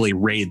would totally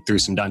raid through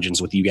some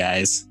dungeons with you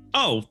guys.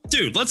 Oh,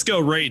 dude, let's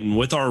go raiding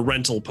with our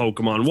rental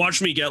Pokemon.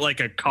 Watch me get like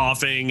a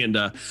Coughing and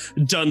a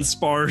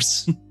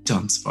Dunsparce.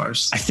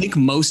 Dunsparce. I think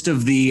most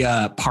of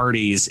the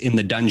parties in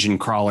the dungeon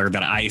crawler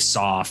that I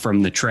saw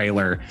from the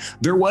trailer,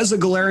 there was a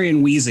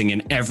Galarian Weezing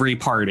in every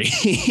party.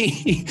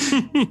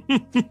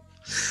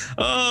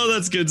 Oh,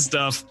 that's good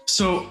stuff.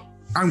 So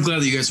I'm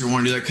glad that you guys are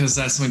wanting to do that because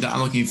that's something that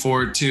I'm looking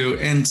forward to.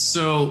 And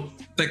so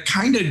that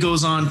kind of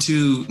goes on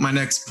to my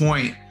next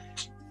point.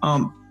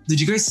 Did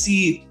you guys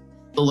see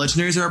the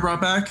legendaries that are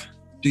brought back?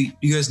 Do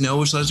you guys know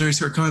which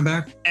legendaries are coming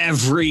back?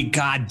 Every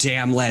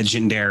goddamn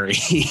legendary.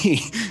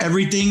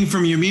 Everything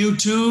from your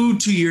Mewtwo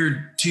to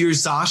your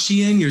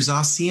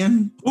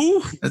Zacian.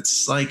 Ooh,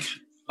 that's like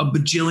a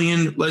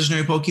bajillion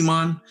legendary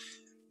Pokemon.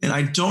 And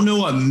I don't know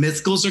what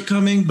mythicals are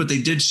coming, but they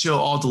did show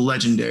all the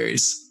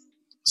legendaries.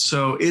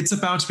 So it's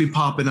about to be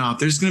popping off.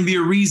 There's going to be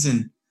a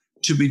reason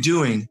to be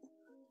doing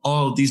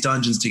all of these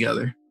dungeons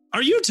together.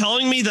 Are you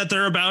telling me that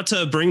they're about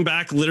to bring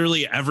back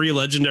literally every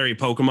legendary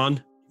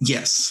Pokemon?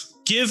 Yes.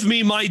 Give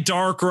me my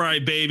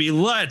Darkrai, baby.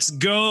 Let's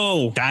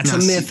go. That's a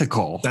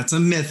mythical. That's a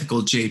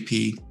mythical,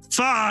 JP.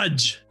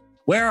 Fudge.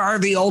 Where are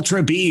the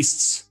Ultra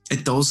Beasts?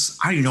 Those,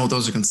 I don't know what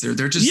those are considered.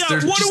 They're just,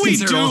 what do we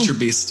do? Ultra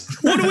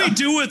Beast. What do we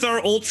do with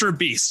our Ultra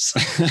Beasts?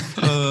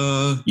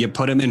 You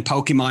put them in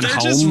Pokemon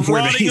Home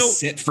where they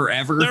sit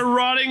forever. They're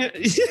rotting.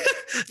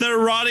 They're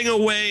rotting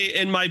away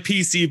in my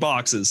PC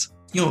boxes.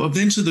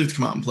 Eventually they'll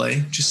come out and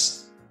play.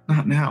 Just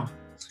not now.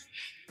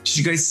 Did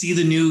you guys see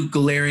the new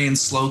Galarian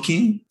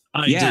Slowking?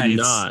 I did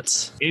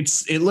not.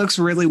 It looks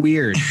really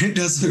weird. It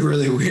does look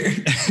really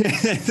weird.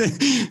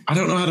 I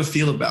don't know how to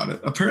feel about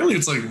it. Apparently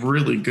it's like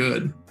really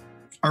good.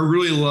 I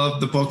really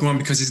love the Pokemon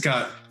because he's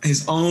got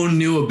his own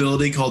new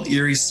ability called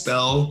Eerie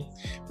Spell,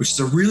 which is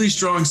a really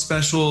strong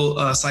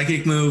special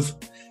psychic move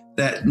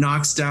that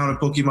knocks down a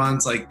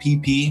Pokemon's like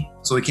PP,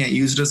 so they can't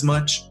use it as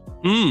much.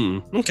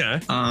 Okay.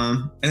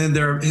 And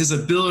then his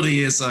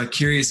ability is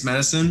Curious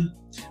Medicine.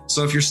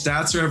 So if your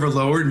stats are ever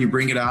lowered and you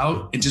bring it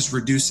out,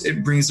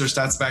 it brings their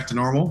stats back to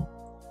normal.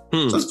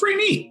 So that's pretty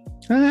neat.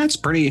 That's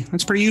pretty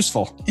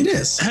useful. It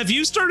is. Have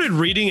you started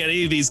reading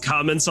any of these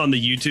comments on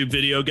the YouTube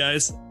video,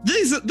 guys?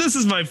 This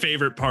is my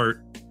favorite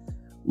part.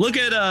 Look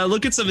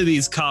at some of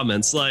these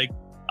comments. Like,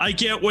 I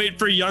can't wait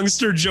for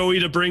youngster Joey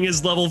to bring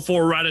his level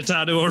 4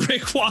 Rattata to a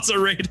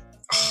Rayquaza raid.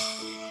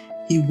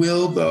 He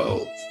will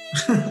though.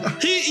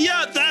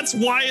 That's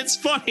why it's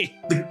funny.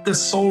 The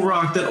Soul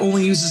Rock that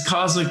only uses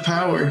cosmic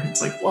power.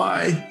 It's like,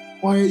 why?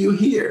 Why are you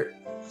here?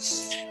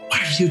 Why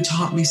have you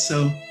taught me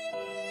so?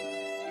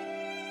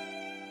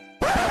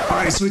 All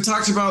right, so we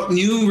talked about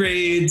new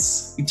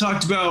raids. We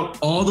talked about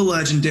all the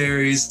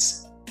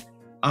legendaries.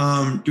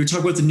 Do we talk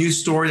about the new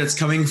story that's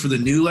coming for the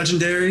new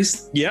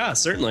legendaries? Yeah,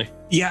 certainly.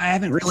 Yeah, I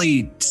haven't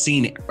really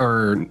seen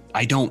or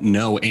I don't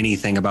know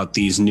anything about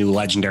these new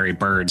legendary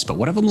birds, but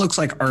one of them looks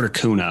like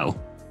Articuno.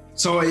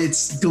 So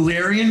it's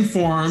Galarian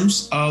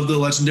forms of the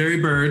legendary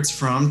birds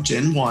from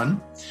Gen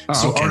 1.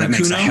 Oh, okay, that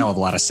makes a hell of a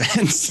lot of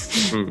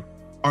sense.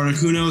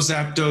 Articuno,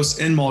 Zapdos,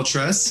 and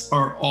Moltres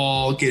are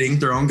all getting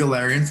their own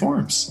Galarian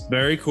forms.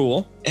 Very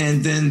cool.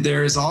 And then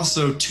there's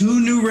also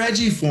 2 new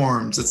Reggie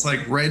forms. It's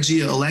like Reggie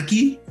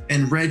Alecki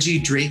and Reggie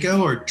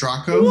Draco or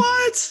Draco.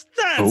 What?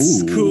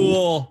 That's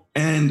cool.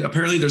 And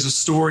apparently there's a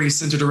story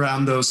centered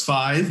around those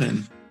 5,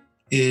 and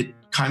it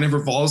kind of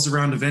revolves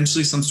around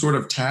eventually some sort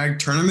of tag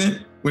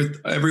tournament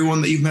with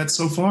everyone that you've met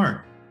so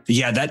far.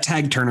 Yeah, that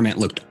tag tournament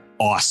looked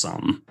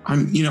awesome.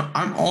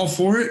 I'm all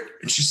for it.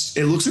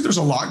 It looks like there's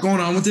a lot going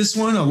on with this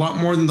one, a lot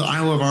more than the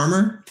Isle of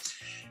Armor.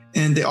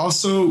 And they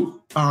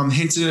also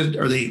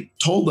they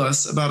told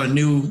us about a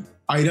new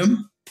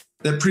item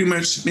that pretty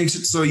much makes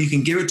it so you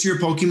can give it to your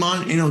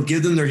Pokemon and it'll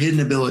give them their hidden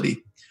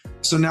ability.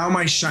 So now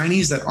my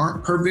shinies that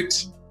aren't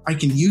perfect, I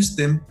can use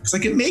them because I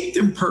can make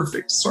them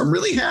perfect. So I'm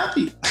really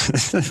happy.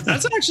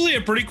 That's actually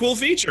a pretty cool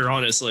feature,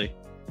 honestly.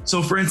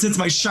 So for instance,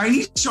 my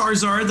shiny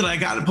Charizard that I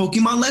got at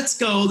Pokemon Let's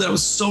Go that I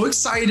was so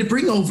excited to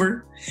bring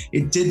over,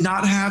 it did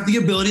not have the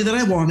ability that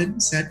I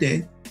wanted, sad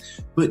day.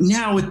 But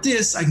now with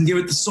this, I can give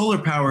it the solar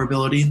power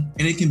ability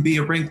and it can be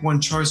a rank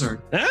 1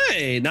 Charizard.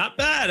 Hey, not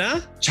bad,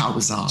 huh?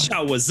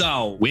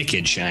 Charizard.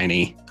 Wicked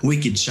shiny.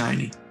 Wicked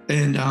shiny.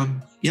 And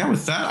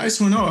with that, I just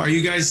want to know, are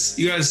you guys,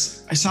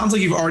 it sounds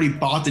like you've already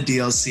bought the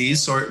DLC.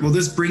 So will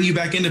this bring you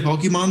back into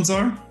Pokemon,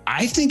 Czar?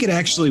 I think it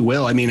actually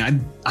will. I mean,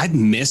 I've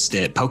missed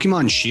it.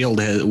 Pokemon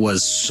Shield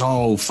was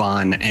so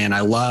fun, and I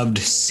loved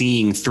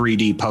seeing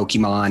 3D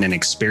Pokemon and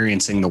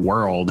experiencing the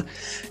world.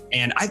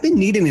 And I've been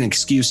needing an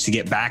excuse to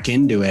get back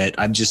into it.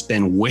 I've just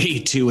been way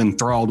too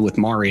enthralled with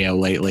Mario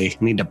lately.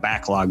 I need to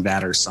backlog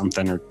that or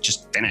something, or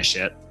just finish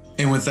it.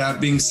 And with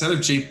that being said,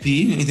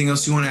 JP, anything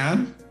else you want to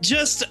add?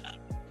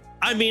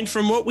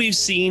 From what we've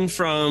seen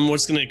from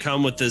what's going to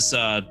come with this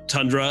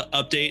Tundra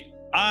update,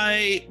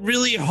 I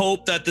really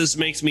hope that this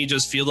makes me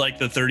just feel like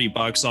the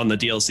 $30 on the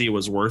DLC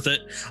was worth it.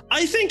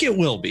 I think it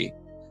will be.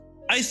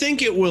 I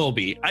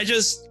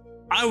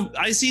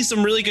see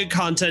some really good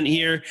content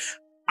here.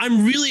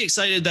 I'm really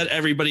excited that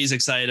everybody's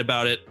excited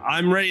about it.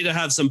 I'm ready to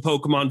have some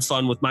Pokemon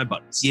fun with my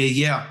buddies.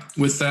 Yeah.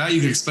 With that,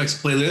 you can expect to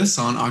play this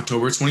on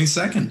October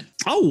 22nd.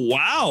 Oh,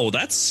 wow.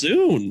 That's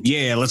soon.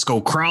 Yeah, let's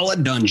go crawl a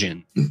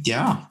dungeon.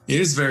 Yeah, it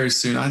is very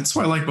soon. That's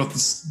what I like about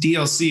this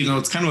DLC. You know,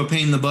 it's kind of a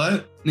pain in the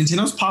butt.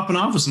 Nintendo's popping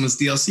off with some of this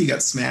DLC. You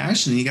got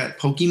Smash and you got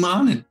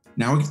Pokemon, and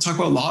now we can talk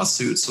about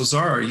lawsuits. So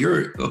Zara,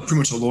 you're pretty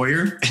much a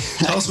lawyer.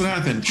 Tell us what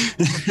happened.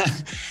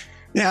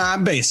 Yeah,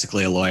 I'm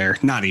basically a lawyer,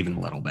 not even a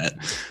little bit.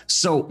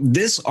 So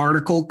this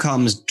article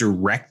comes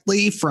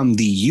directly from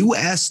the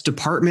U.S.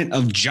 Department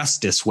of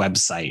Justice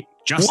website,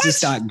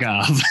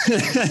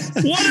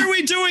 justice.gov. What are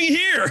we doing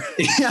here?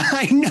 Yeah,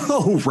 I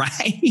know,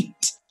 right?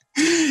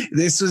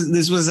 This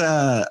was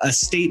a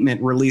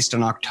statement released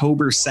on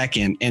October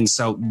 2nd. And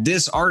so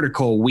this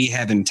article we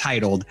have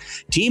entitled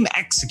Team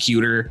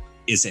Executor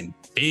is in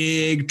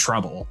Big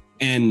Trouble.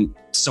 And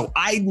so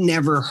I'd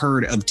never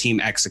heard of Team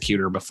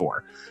Executor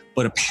before,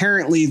 but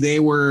apparently they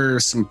were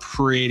some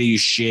pretty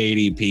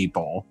shady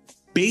people.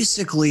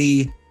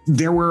 Basically,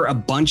 there were a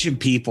bunch of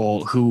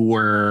people who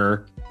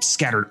were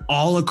scattered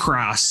all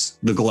across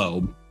the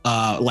globe,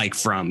 like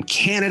from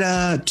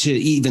Canada to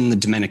even the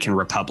Dominican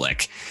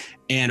Republic.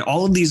 And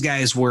all of these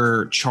guys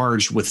were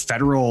charged with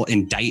federal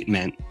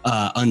indictment,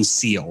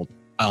 unsealed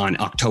on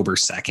October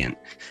 2nd.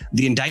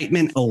 The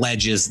indictment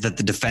alleges that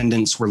the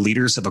defendants were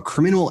leaders of a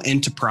criminal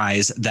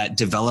enterprise that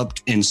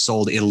developed and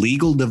sold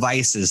illegal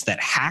devices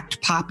that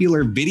hacked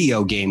popular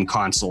video game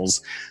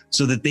consoles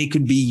so that they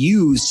could be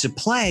used to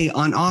play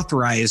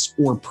unauthorized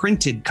or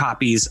printed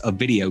copies of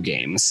video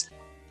games.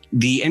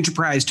 The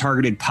enterprise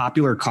targeted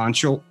popular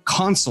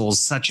consoles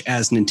such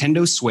as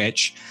Nintendo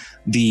Switch,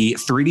 the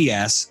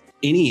 3DS,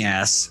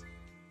 NES,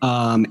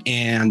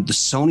 and the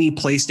Sony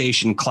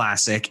PlayStation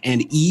Classic,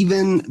 and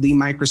even the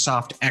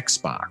Microsoft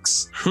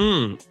Xbox.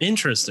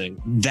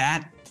 Interesting.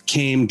 That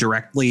came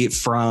directly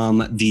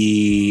from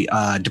the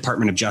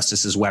Department of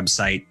Justice's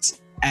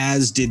website,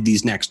 as did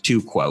these next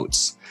two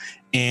quotes.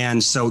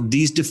 And so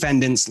these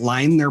defendants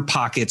line their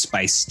pockets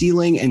by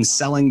stealing and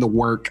selling the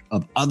work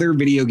of other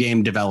video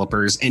game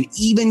developers, and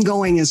even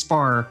going as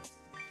far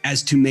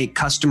as to make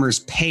customers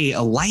pay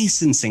a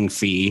licensing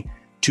fee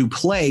to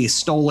play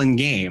stolen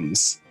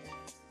games.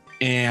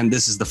 And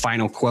this is the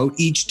final quote.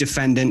 Each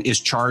defendant is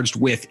charged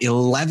with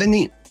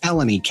 11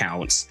 felony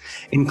counts,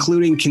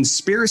 including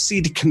conspiracy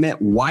to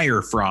commit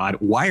wire fraud,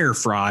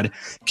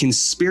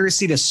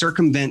 conspiracy to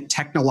circumvent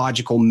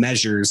technological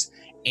measures,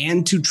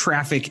 and to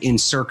trafficking in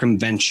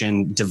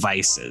circumventing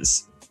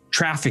devices,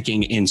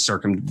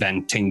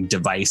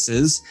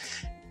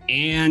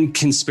 and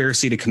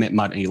conspiracy to commit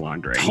money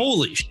laundering.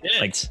 Holy shit.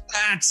 Like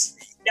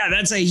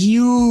that's a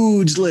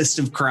huge list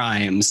of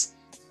crimes.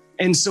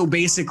 And so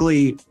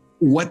basically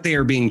what they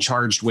are being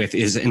charged with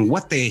is, and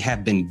what they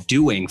have been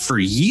doing for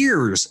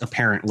years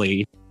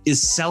apparently,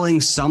 is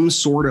selling some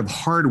sort of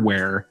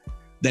hardware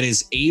that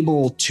is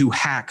able to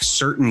hack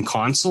certain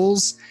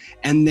consoles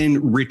and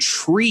then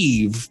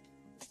retrieve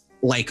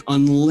like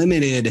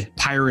unlimited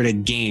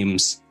pirated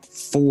games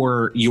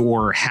for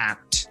your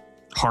hacked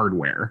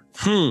hardware.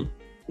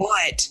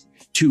 But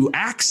to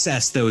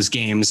access those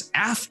games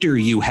after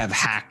you have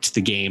hacked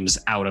the games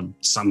out of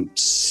some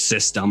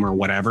system or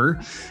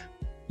whatever,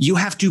 you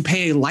have to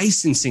pay a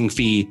licensing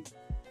fee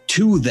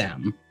to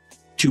them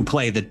to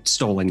play the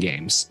stolen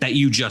games that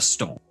you just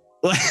stole.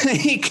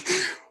 Like,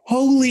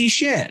 holy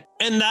shit.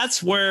 And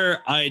that's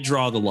where I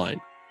draw the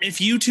line. If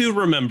you two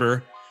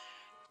remember,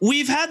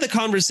 we've had the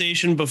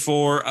conversation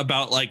before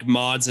about like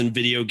mods in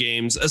video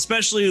games,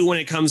 especially when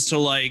it comes to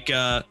like,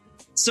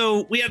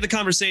 so we had the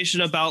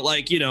conversation about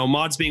like, you know,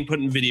 mods being put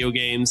in video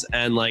games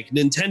and like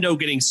Nintendo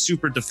getting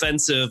super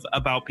defensive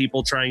about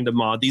people trying to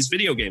mod these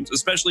video games,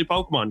 especially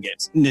Pokemon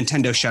games.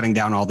 Nintendo shutting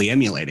down all the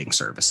emulating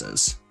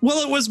services. Well,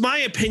 it was my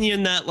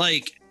opinion that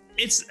like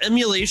its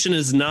emulation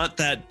is not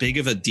that big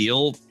of a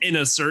deal in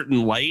a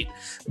certain light,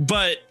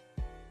 but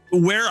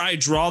where I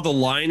draw the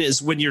line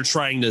is when you're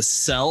trying to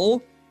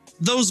sell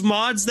those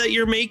mods that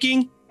you're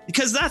making,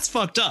 because that's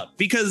fucked up,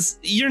 because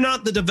you're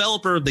not the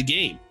developer of the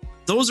game.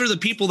 Those are the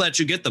people that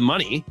should get the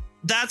money.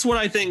 That's what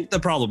I think the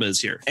problem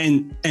is here.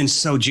 And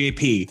so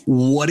JP,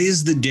 what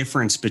is the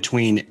difference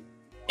between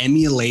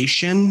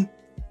emulation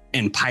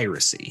and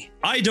piracy?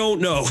 I don't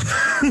know.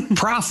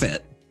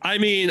 Profit. I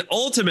mean,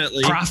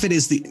 ultimately, profit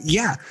is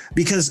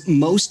because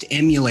most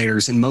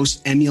emulators and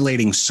most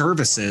emulating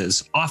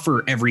services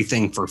offer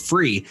everything for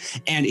free.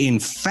 And in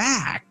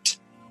fact,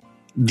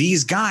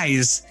 these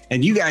guys,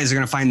 and you guys are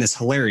going to find this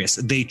hilarious,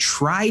 they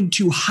tried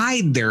to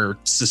hide their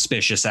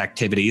suspicious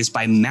activities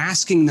by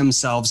masking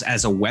themselves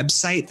as a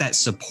website that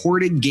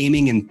supported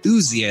gaming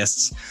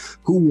enthusiasts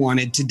who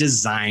wanted to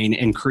design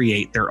and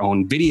create their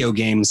own video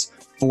games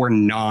for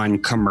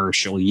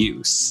non-commercial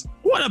use.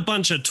 What a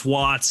bunch of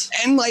twats.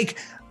 And like,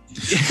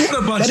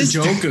 what a bunch of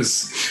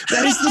jokers.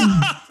 That is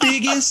the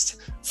biggest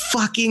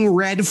fucking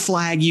red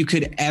flag you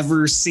could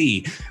ever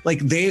see. Like,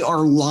 they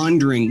are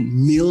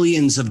laundering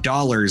millions of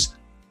dollars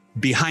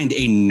behind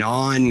a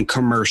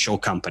non-commercial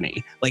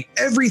company. Like,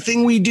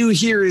 everything we do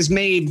here is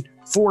made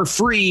for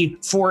free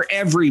for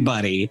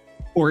everybody.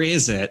 Or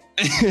is it?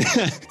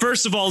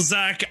 First of all,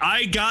 Zach,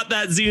 I got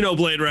that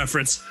Xenoblade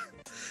reference.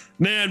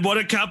 Man, what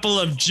a couple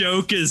of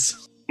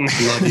jokers.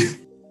 Love you.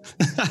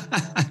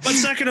 But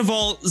second of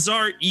all,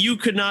 Zar, you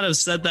could not have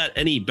said that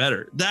any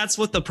better. That's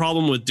what the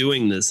problem with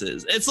doing this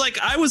is. It's like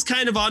I was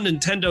kind of on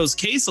Nintendo's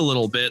case a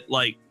little bit,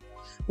 like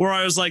where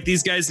I was like,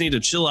 these guys need to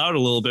chill out a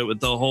little bit with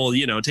the whole,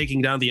 you know,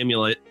 taking down the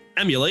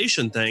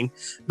emulation thing,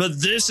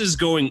 but this is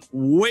going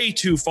way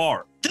too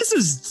far. This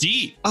is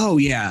deep. Oh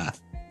yeah,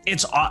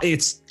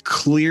 it's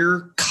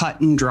clear, cut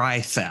and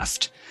dry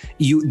theft.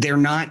 They're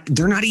not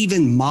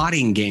even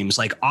modding games,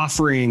 like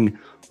offering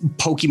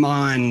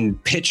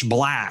Pokemon Pitch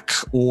Black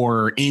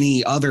or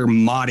any other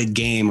modded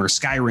game or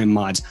Skyrim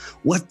mods.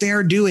 What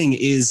they're doing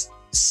is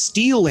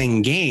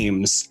stealing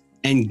games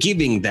and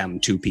giving them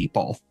to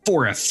people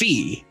for a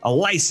fee, a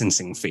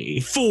licensing fee.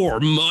 For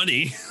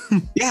money.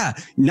 Yeah.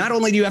 Not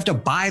only do you have to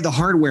buy the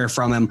hardware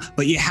from them,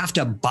 but you have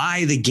to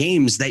buy the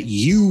games that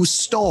you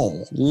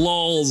stole.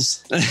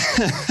 Lols.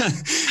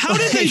 How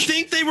did they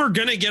think they were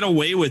going to get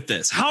away with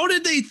this? How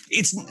did they?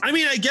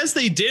 I guess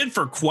they did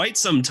for quite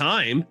some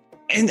time.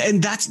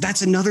 And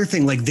that's another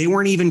thing. Like, they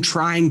weren't even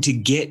trying to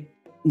get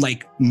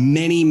like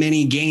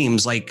many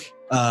games, like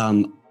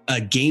a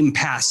Game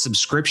Pass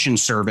subscription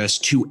service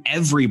to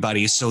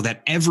everybody so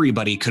that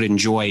everybody could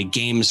enjoy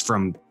games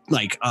from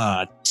like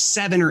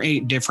 7 or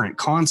 8 different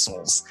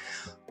consoles.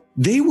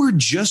 They were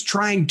just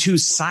trying to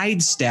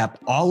sidestep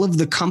all of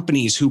the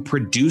companies who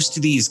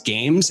produced these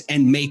games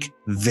and make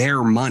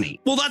their money.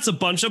 Well, that's a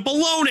bunch of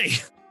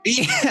baloney.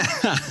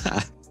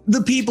 Yeah.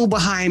 The people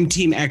behind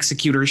Team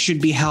Executor should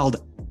be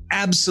held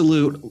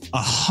absolute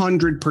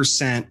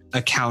 100%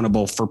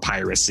 accountable for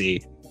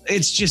piracy.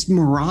 It's just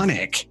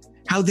moronic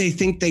how they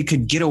think they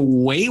could get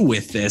away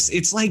with this.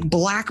 It's like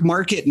black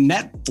market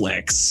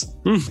Netflix.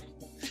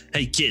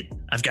 Hey kid,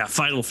 I've got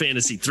Final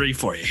Fantasy 3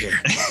 for you here.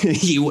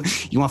 You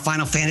want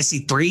Final Fantasy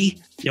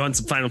 3? You want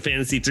some Final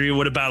Fantasy 3?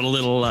 What about a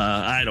little,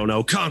 I don't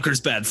know,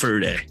 Conker's Bad Fur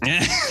Day?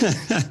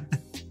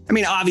 I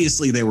mean,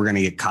 obviously they were going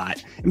to get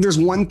caught. If there's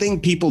one thing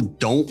people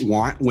don't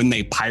want when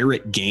they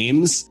pirate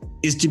games,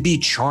 is to be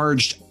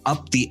charged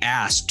up the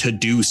ass to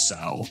do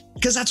so.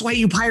 Because that's why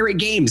you pirate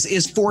games,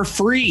 is for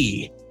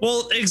free.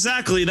 Well,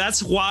 exactly.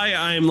 That's why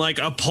I'm like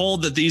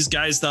appalled that these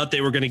guys thought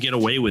they were going to get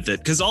away with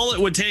it. Because all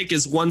it would take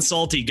is one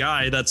salty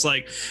guy that's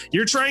like,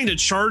 you're trying to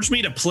charge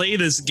me to play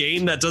this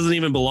game that doesn't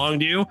even belong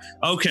to you?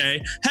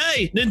 Okay.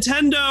 Hey,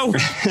 Nintendo.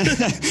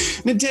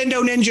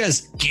 Nintendo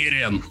ninjas, get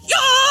him.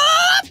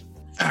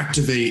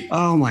 Activate.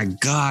 Oh my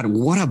God,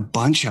 what a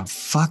bunch of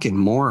fucking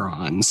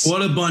morons.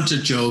 What a bunch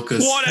of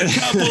jokers. What a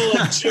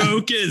couple of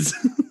jokers.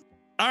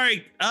 All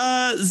right,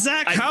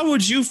 Zach, how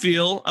would you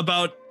feel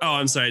about... Oh,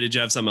 I'm sorry. Did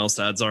you have something else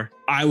to add, Zar?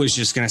 I was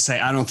just going to say,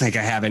 I don't think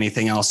I have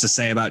anything else to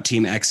say about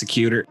Team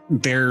Executor.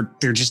 They're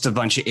just a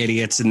bunch of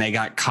idiots and they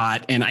got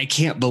caught. And I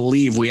can't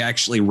believe we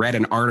actually read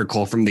an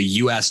article from the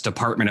U.S.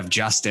 Department of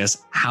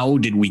Justice. How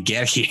did we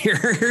get here?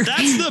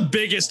 That's the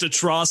biggest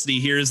atrocity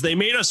here, is they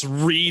made us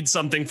read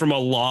something from a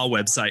law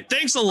website.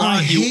 Thanks a lot.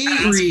 I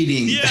hate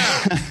reading.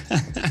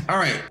 Yeah. All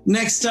right.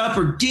 Next up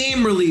are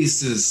game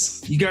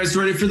releases. You guys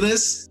ready for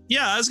this?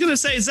 Yeah, I was going to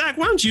say, Zach,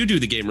 why don't you do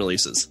the game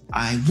releases?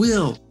 I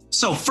will.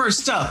 So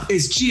first up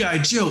is G.I.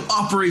 Joe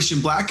Operation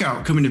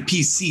Blackout, coming to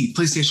PC,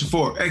 PlayStation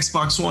 4,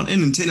 Xbox One,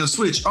 and Nintendo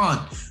Switch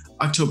on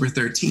October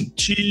 13th.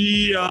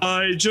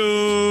 G.I.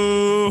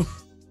 Joe.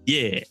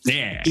 Yeah.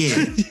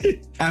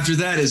 After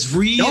that is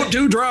Don't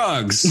do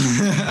drugs.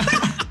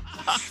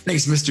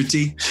 Thanks, Mr.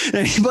 T.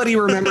 Anybody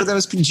remember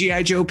those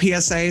G.I. Joe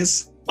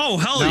PSAs? Oh,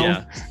 hell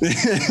yeah.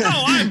 No,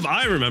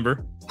 I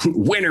remember.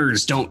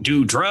 Winners don't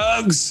do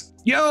drugs.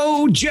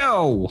 Yo,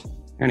 Joe.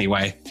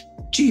 Anyway.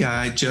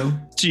 G.I. Joe.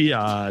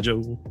 G.I.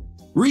 Joe.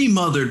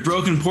 Remothered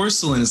Broken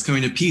Porcelain is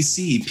coming to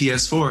PC,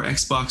 PS4,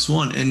 Xbox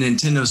One, and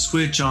Nintendo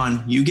Switch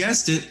on, you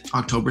guessed it,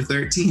 October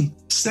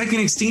 13th. Second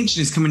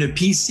Extinction is coming to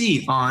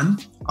PC on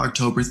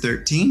October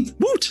 13th.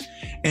 Woot!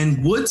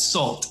 And Wood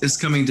Salt is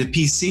coming to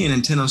PC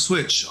and Nintendo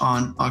Switch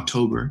on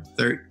October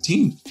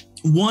 13th.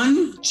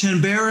 One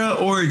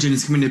Chanbara Origin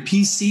is coming to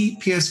PC,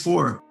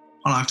 PS4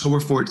 on October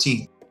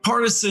 14th.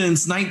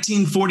 Partisans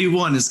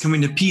 1941 is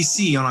coming to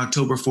PC on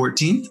October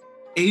 14th.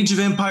 Age of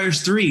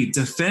Empires 3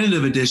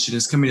 Definitive Edition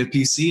is coming to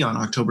PC on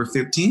October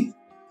 15th.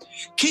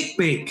 Cake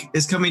Bash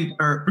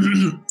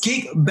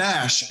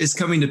is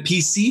coming to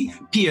PC,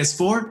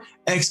 PS4,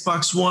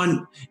 Xbox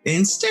One,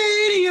 and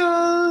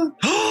Stadia.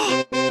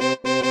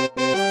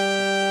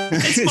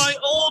 It's my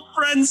old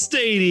friend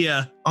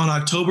Stadia. On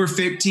October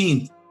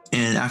 15th.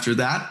 And after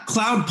that,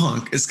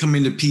 Cloudpunk is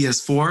coming to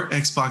PS4,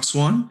 Xbox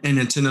One, and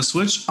Nintendo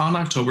Switch on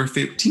October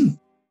 15th.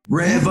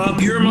 Rev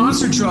up your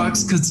monster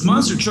trucks, because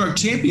Monster Truck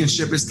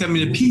Championship is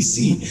coming to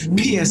PC,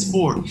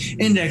 PS4,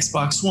 and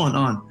Xbox One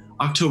on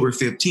October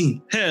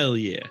 15th. Hell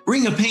yeah.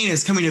 Ring of Pain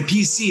is coming to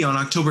PC on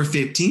October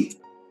 15th.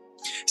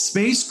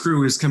 Space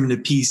Crew is coming to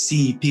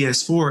PC,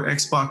 PS4,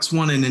 Xbox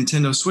One, and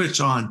Nintendo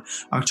Switch on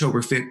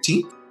October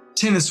 15th.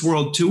 Tennis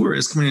World Tour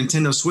is coming to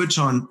Nintendo Switch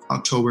on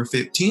October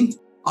 15th.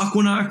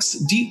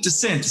 Aquanox Deep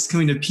Descent is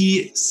coming to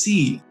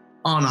PC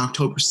on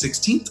October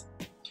 16th.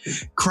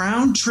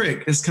 Crown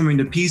Trick is coming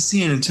to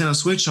PC and Nintendo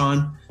Switch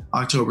on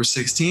October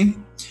 16th.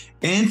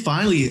 And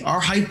finally, our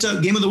hyped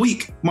up game of the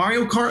week,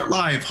 Mario Kart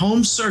Live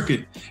Home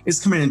Circuit,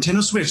 is coming to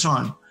Nintendo Switch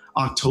on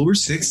October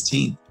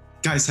 16th.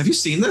 Guys, have you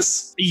seen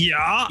this?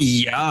 Yeah.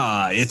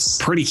 Yeah,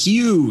 it's pretty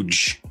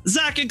huge.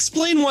 Zach,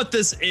 explain what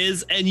this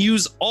is and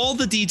use all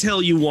the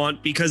detail you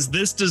want, because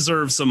this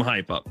deserves some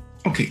hype up.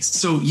 Okay,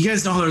 so you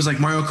guys know how there was like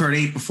Mario Kart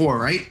 8 before,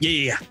 right?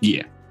 Yeah.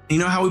 You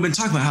know how we've been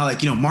talking about how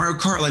like, Mario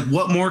Kart, like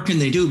what more can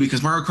they do?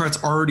 Because Mario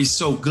Kart's already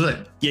so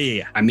good.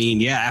 Yeah. I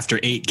mean, after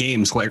 8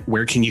 games,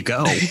 where can you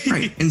go?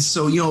 Right. And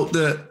so,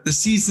 the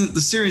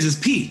series is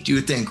peaked, you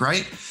would think,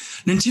 right?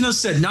 Nintendo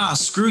said, nah,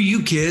 screw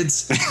you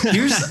kids.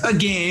 Here's a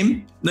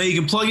game that you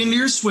can plug into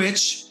your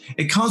Switch.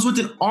 It comes with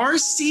an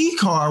RC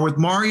car with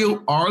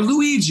Mario or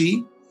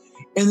Luigi.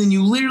 And then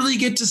you literally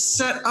get to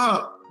set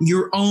up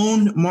your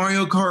own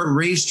Mario Kart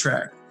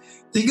racetrack.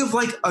 Think of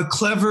like a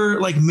clever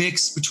like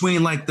mix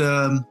between like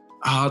the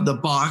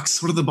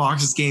box. What are the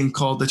boxes game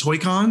called? The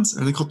Toy-Cons?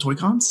 Are they called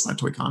Toy-Cons? Not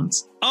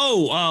Toy-Cons.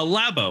 Oh,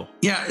 Labo.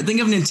 Yeah,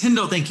 think of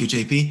Nintendo. Thank you,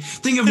 JP.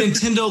 Think of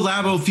Nintendo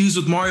Labo fused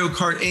with Mario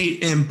Kart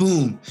 8 and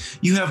boom,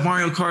 you have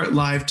Mario Kart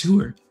Live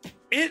Tour.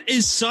 It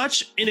is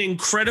such an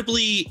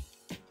incredibly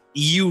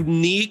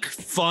unique,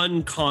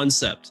 fun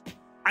concept.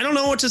 I don't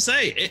know what to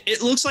say.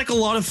 It looks like a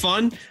lot of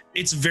fun.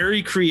 It's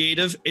very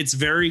creative. It's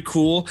very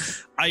cool.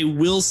 I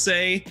will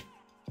say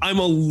I'm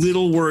a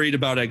little worried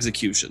about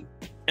execution.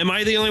 Am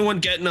I the only one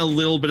getting a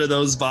little bit of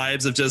those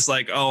vibes of just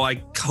like, oh,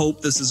 I hope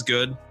this is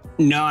good?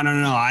 No.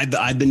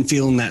 I've been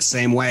feeling that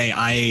same way.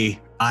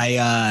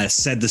 I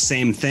said the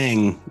same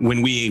thing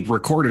when we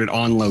recorded it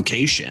on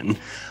location.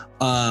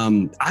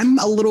 I'm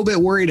a little bit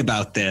worried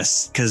about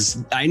this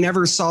because I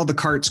never saw the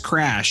carts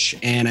crash.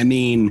 And I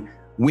mean,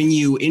 when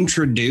you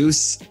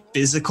introduce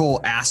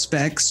physical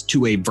aspects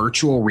to a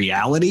virtual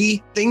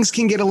reality, things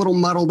can get a little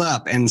muddled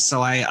up. And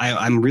so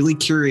I'm really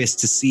curious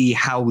to see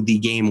how the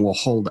game will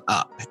hold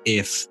up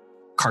if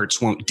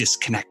carts won't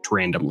disconnect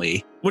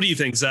randomly. What do you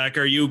think, Zach?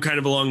 Are you kind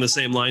of along the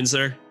same lines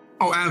there?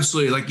 Oh,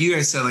 absolutely. Like you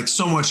guys said, like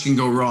so much can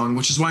go wrong,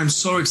 which is why I'm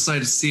so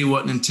excited to see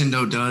what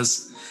Nintendo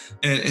does.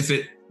 And if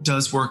it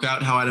does work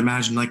out how I'd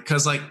imagine, like,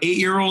 cause like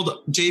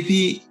 8-year-old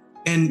JP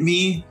and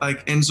me,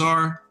 like, and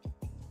Czar,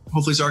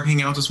 hopefully Czar can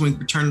hang out with us when we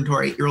return to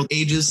our 8-year-old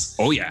ages.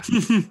 Oh yeah.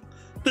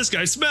 This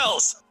guy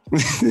smells.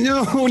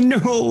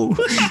 No.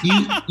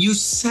 You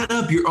set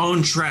up your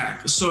own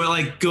track. So it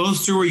like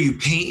goes through where you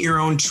paint your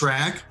own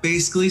track,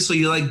 basically. So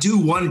you like do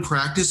one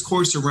practice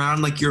course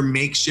around like your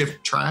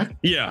makeshift track.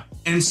 Yeah.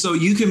 And so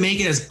you can make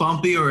it as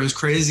bumpy or as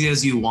crazy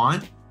as you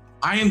want.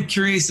 I am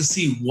curious to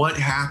see what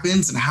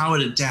happens and how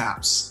it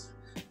adapts.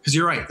 Because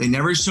you're right. They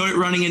never showed it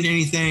running into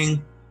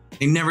anything.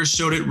 They never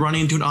showed it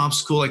running into an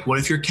obstacle. Like what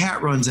if your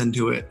cat runs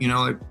into it?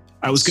 Like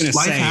I was going to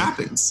say,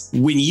 happens.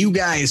 When you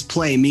guys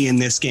play me in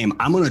this game,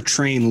 I'm going to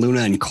train Luna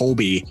and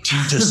Colby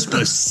to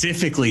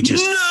specifically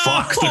just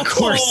fuck the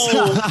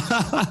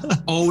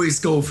course. Always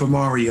go for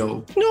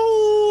Mario.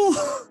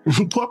 No.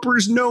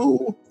 Puppers,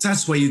 no.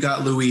 That's why you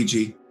got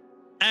Luigi.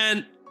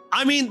 And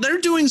I mean, they're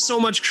doing so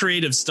much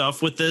creative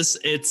stuff with this.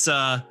 It's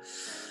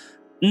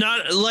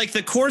not like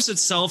the course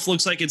itself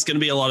looks like it's going to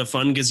be a lot of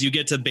fun because you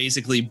get to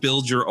basically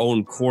build your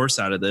own course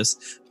out of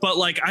this. But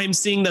like I'm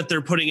seeing that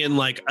they're putting in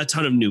like a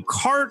ton of new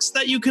carts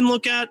that you can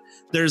look at.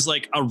 There's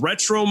like a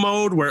retro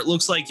mode where it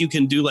looks like you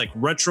can do like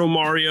retro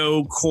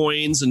Mario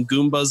coins and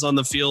Goombas on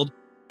the field.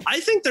 I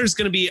think there's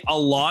going to be a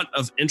lot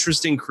of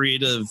interesting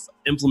creative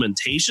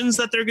implementations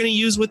that they're going to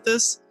use with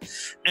this.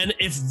 And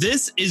if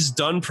this is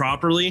done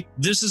properly,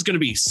 this is going to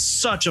be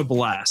such a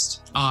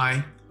blast.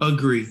 I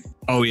agree.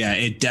 Oh yeah,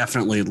 it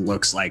definitely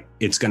looks like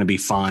it's going to be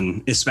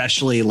fun,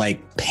 especially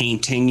like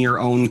painting your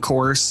own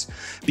course,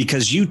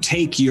 because you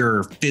take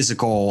your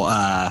physical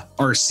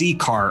RC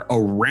car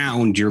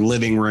around your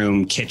living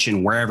room,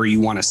 kitchen, wherever you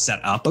want to set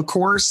up a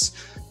course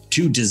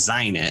to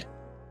design it.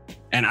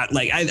 And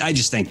I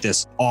just think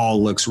this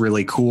all looks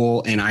really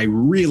cool, and I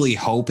really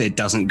hope it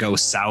doesn't go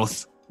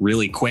south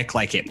really quick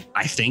like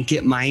I think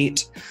it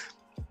might,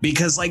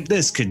 because like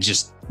this could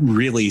just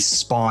really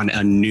spawn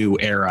a new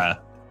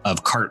era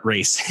of kart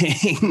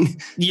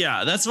racing.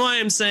 Yeah, that's why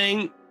I'm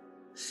saying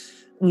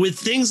with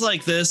things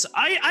like this,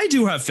 I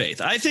do have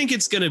faith. I think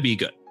it's going to be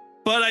good.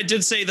 But I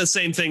did say the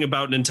same thing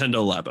about Nintendo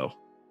Labo.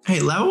 Hey,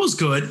 Labo was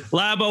good.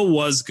 Labo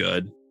was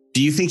good.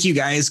 Do you think you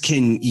guys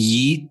can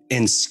yeet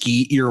and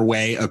skeet your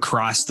way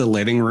across the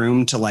living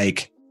room to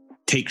like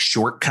take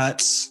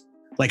shortcuts?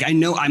 Like I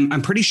know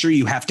I'm pretty sure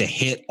you have to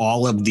hit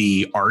all of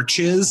the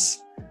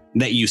arches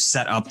that you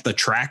set up the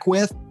track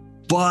with,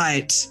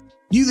 but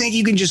you think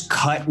you can just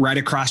cut right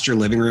across your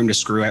living room to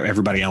screw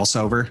everybody else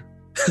over?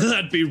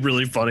 That'd be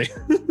really funny.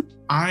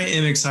 I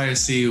am excited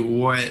to see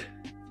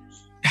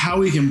how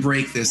we can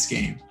break this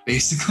game,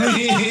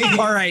 basically.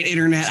 All right,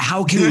 internet,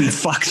 how can we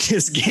fuck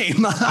this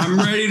game up? I'm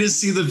ready to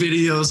see the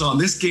videos on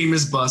this game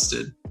is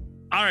busted.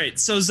 All right,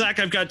 so Zach,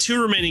 I've got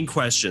 2 remaining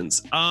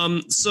questions.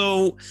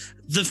 So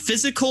the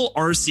physical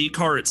RC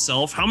car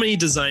itself, how many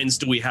designs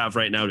do we have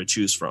right now to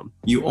choose from?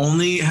 You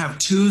only have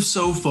 2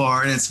 so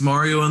far, and it's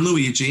Mario and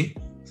Luigi.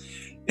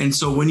 And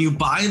so when you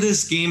buy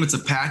this game, it's a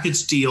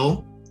package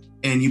deal,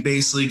 and you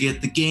basically get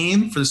the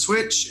game for the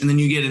Switch, and then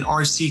you get an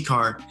RC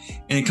car,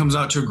 and it comes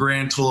out to a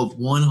grand total of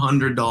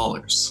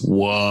 $100.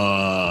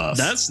 Whoa.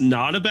 That's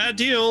not a bad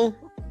deal.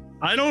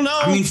 I don't know.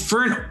 I mean,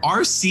 for an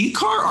RC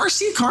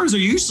cars are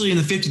usually in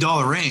the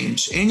 $50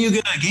 range, and you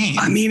get a game.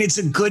 I mean, it's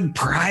a good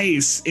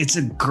price. It's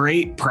a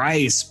great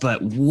price,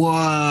 but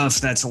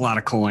woof, that's a lot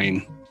of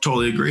coin.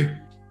 Totally agree.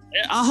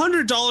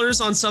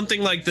 $100 on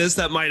something like this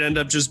that might end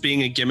up just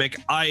being a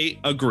gimmick. I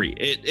agree.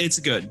 It's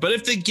good. But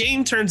if the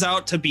game turns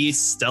out to be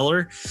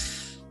stellar,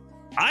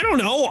 I don't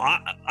know.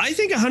 I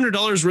think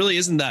 $100 really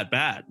isn't that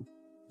bad.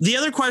 The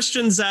other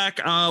question, Zach,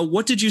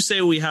 what did you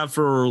say we have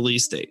for a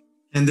release date?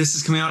 And this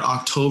is coming out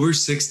October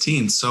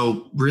 16th,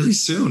 so really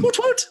soon.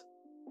 What?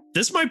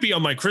 This might be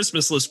on my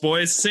Christmas list,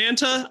 boys.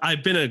 Santa,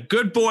 I've been a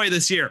good boy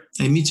this year.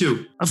 Hey, me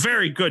too. A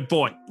very good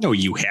boy. No,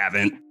 you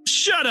haven't.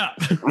 Shut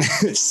up.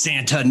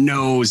 Santa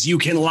knows you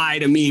can lie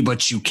to me,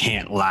 but you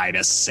can't lie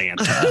to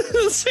Santa.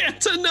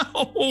 Santa, no.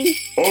 Ho,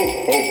 ho,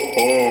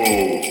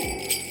 ho.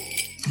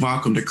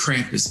 Welcome to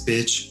Krampus,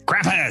 bitch.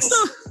 Krampus.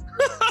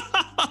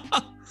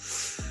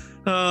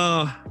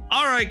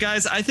 All right,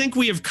 guys. I think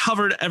we have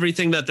covered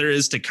everything that there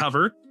is to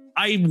cover.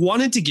 I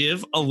wanted to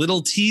give a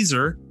little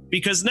teaser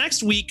because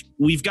next week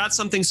we've got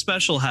something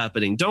special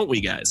happening, don't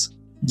we, guys?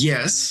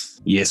 Yes.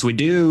 Yes, we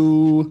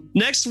do.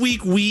 Next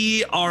week,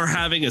 we are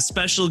having a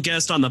special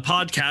guest on the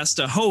podcast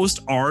to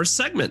host our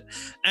segment.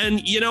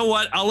 And you know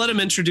what? We'll let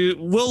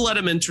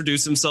him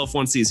introduce himself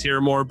once he's here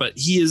more, but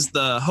he is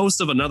the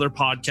host of another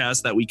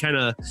podcast that we kind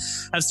of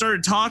have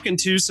started talking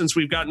to since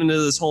we've gotten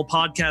into this whole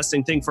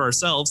podcasting thing for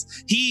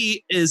ourselves.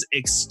 He is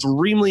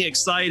extremely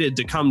excited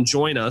to come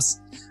join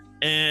us,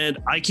 and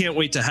I can't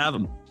wait to have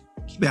him.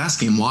 Keep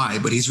asking him why,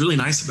 but he's really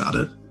nice about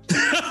it.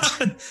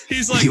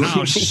 He's like,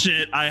 oh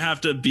shit, I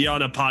have to be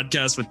on a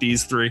podcast with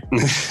these three.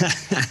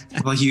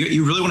 Like,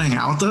 you really want to hang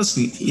out with us?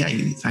 Yeah,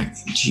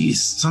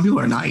 geez, some people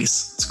are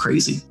nice. It's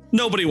crazy.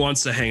 Nobody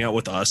wants to hang out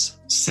with us.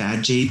 Sad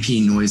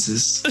JP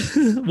noises.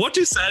 What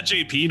do sad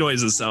JP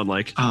noises sound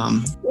like?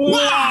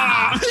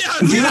 Wah!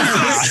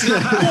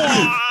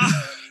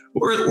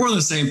 We're on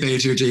the same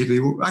page here,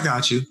 JP. I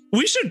got you.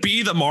 We should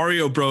be the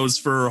Mario Bros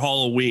for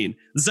Halloween.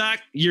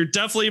 Zach, you're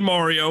definitely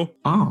Mario.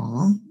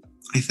 Oh,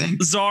 I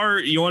think. Czar,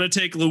 you want to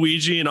take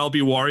Luigi and I'll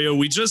be Wario?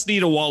 We just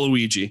need a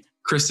Waluigi.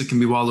 Krista can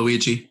be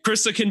Waluigi.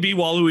 Krista can be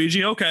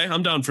Waluigi. Okay,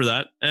 I'm down for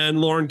that.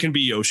 And Lauren can be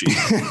Yoshi.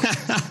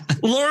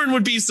 Lauren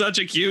would be such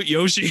a cute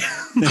Yoshi.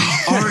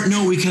 Or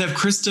no, we could have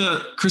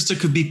Krista. Krista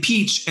could be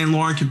Peach and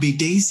Lauren could be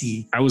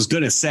Daisy. I was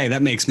going to say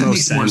that makes more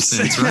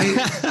sense, right?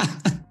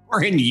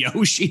 Or in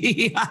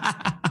Yoshi.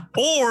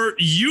 Or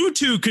you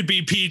two could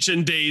be Peach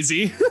and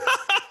Daisy.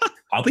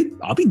 I'll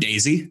be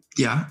Daisy.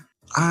 Yeah.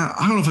 I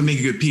don't know if I make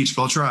a good Peach,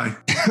 but I'll try.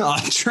 I'll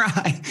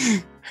try.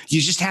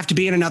 You just have to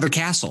be in another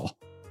castle.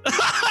 I'm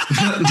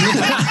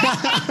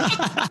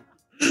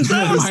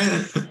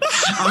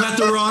at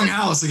the wrong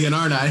house again,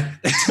 aren't I?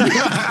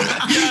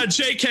 Yeah,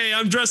 JK,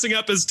 I'm dressing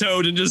up as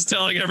Toad and just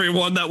telling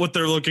everyone that what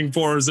they're looking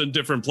for is in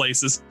different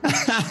places.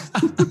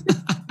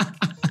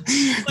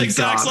 Like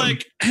Zach's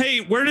like,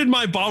 hey, where did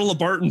my bottle of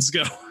Barton's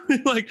go?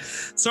 Like,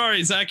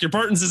 sorry, Zach, your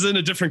Barton's is in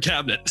a different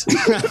cabinet.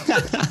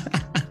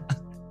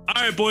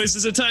 All right, boys,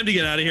 is it time to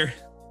get out of here?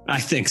 I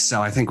think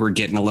so. I think we're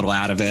getting a little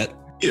out of it.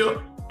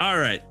 Yep. All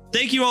right.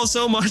 Thank you all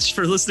so much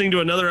for listening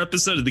to another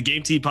episode of the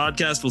Game Tea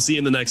Podcast. We'll see you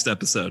in the next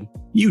episode.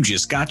 You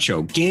just got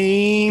your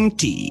Game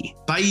Tea.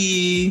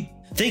 Bye.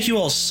 Thank you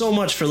all so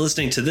much for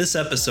listening to this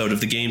episode of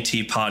the Game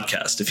Tea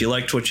Podcast. If you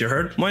liked what you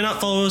heard, why not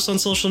follow us on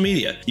social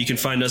media? You can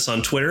find us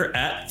on Twitter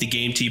at the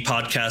Game Tea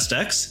Podcast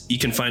X. You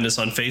can find us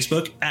on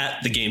Facebook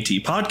at the Game Tea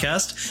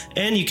Podcast,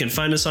 and you can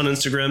find us on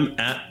Instagram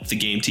at the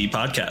Game Tea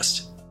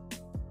Podcast.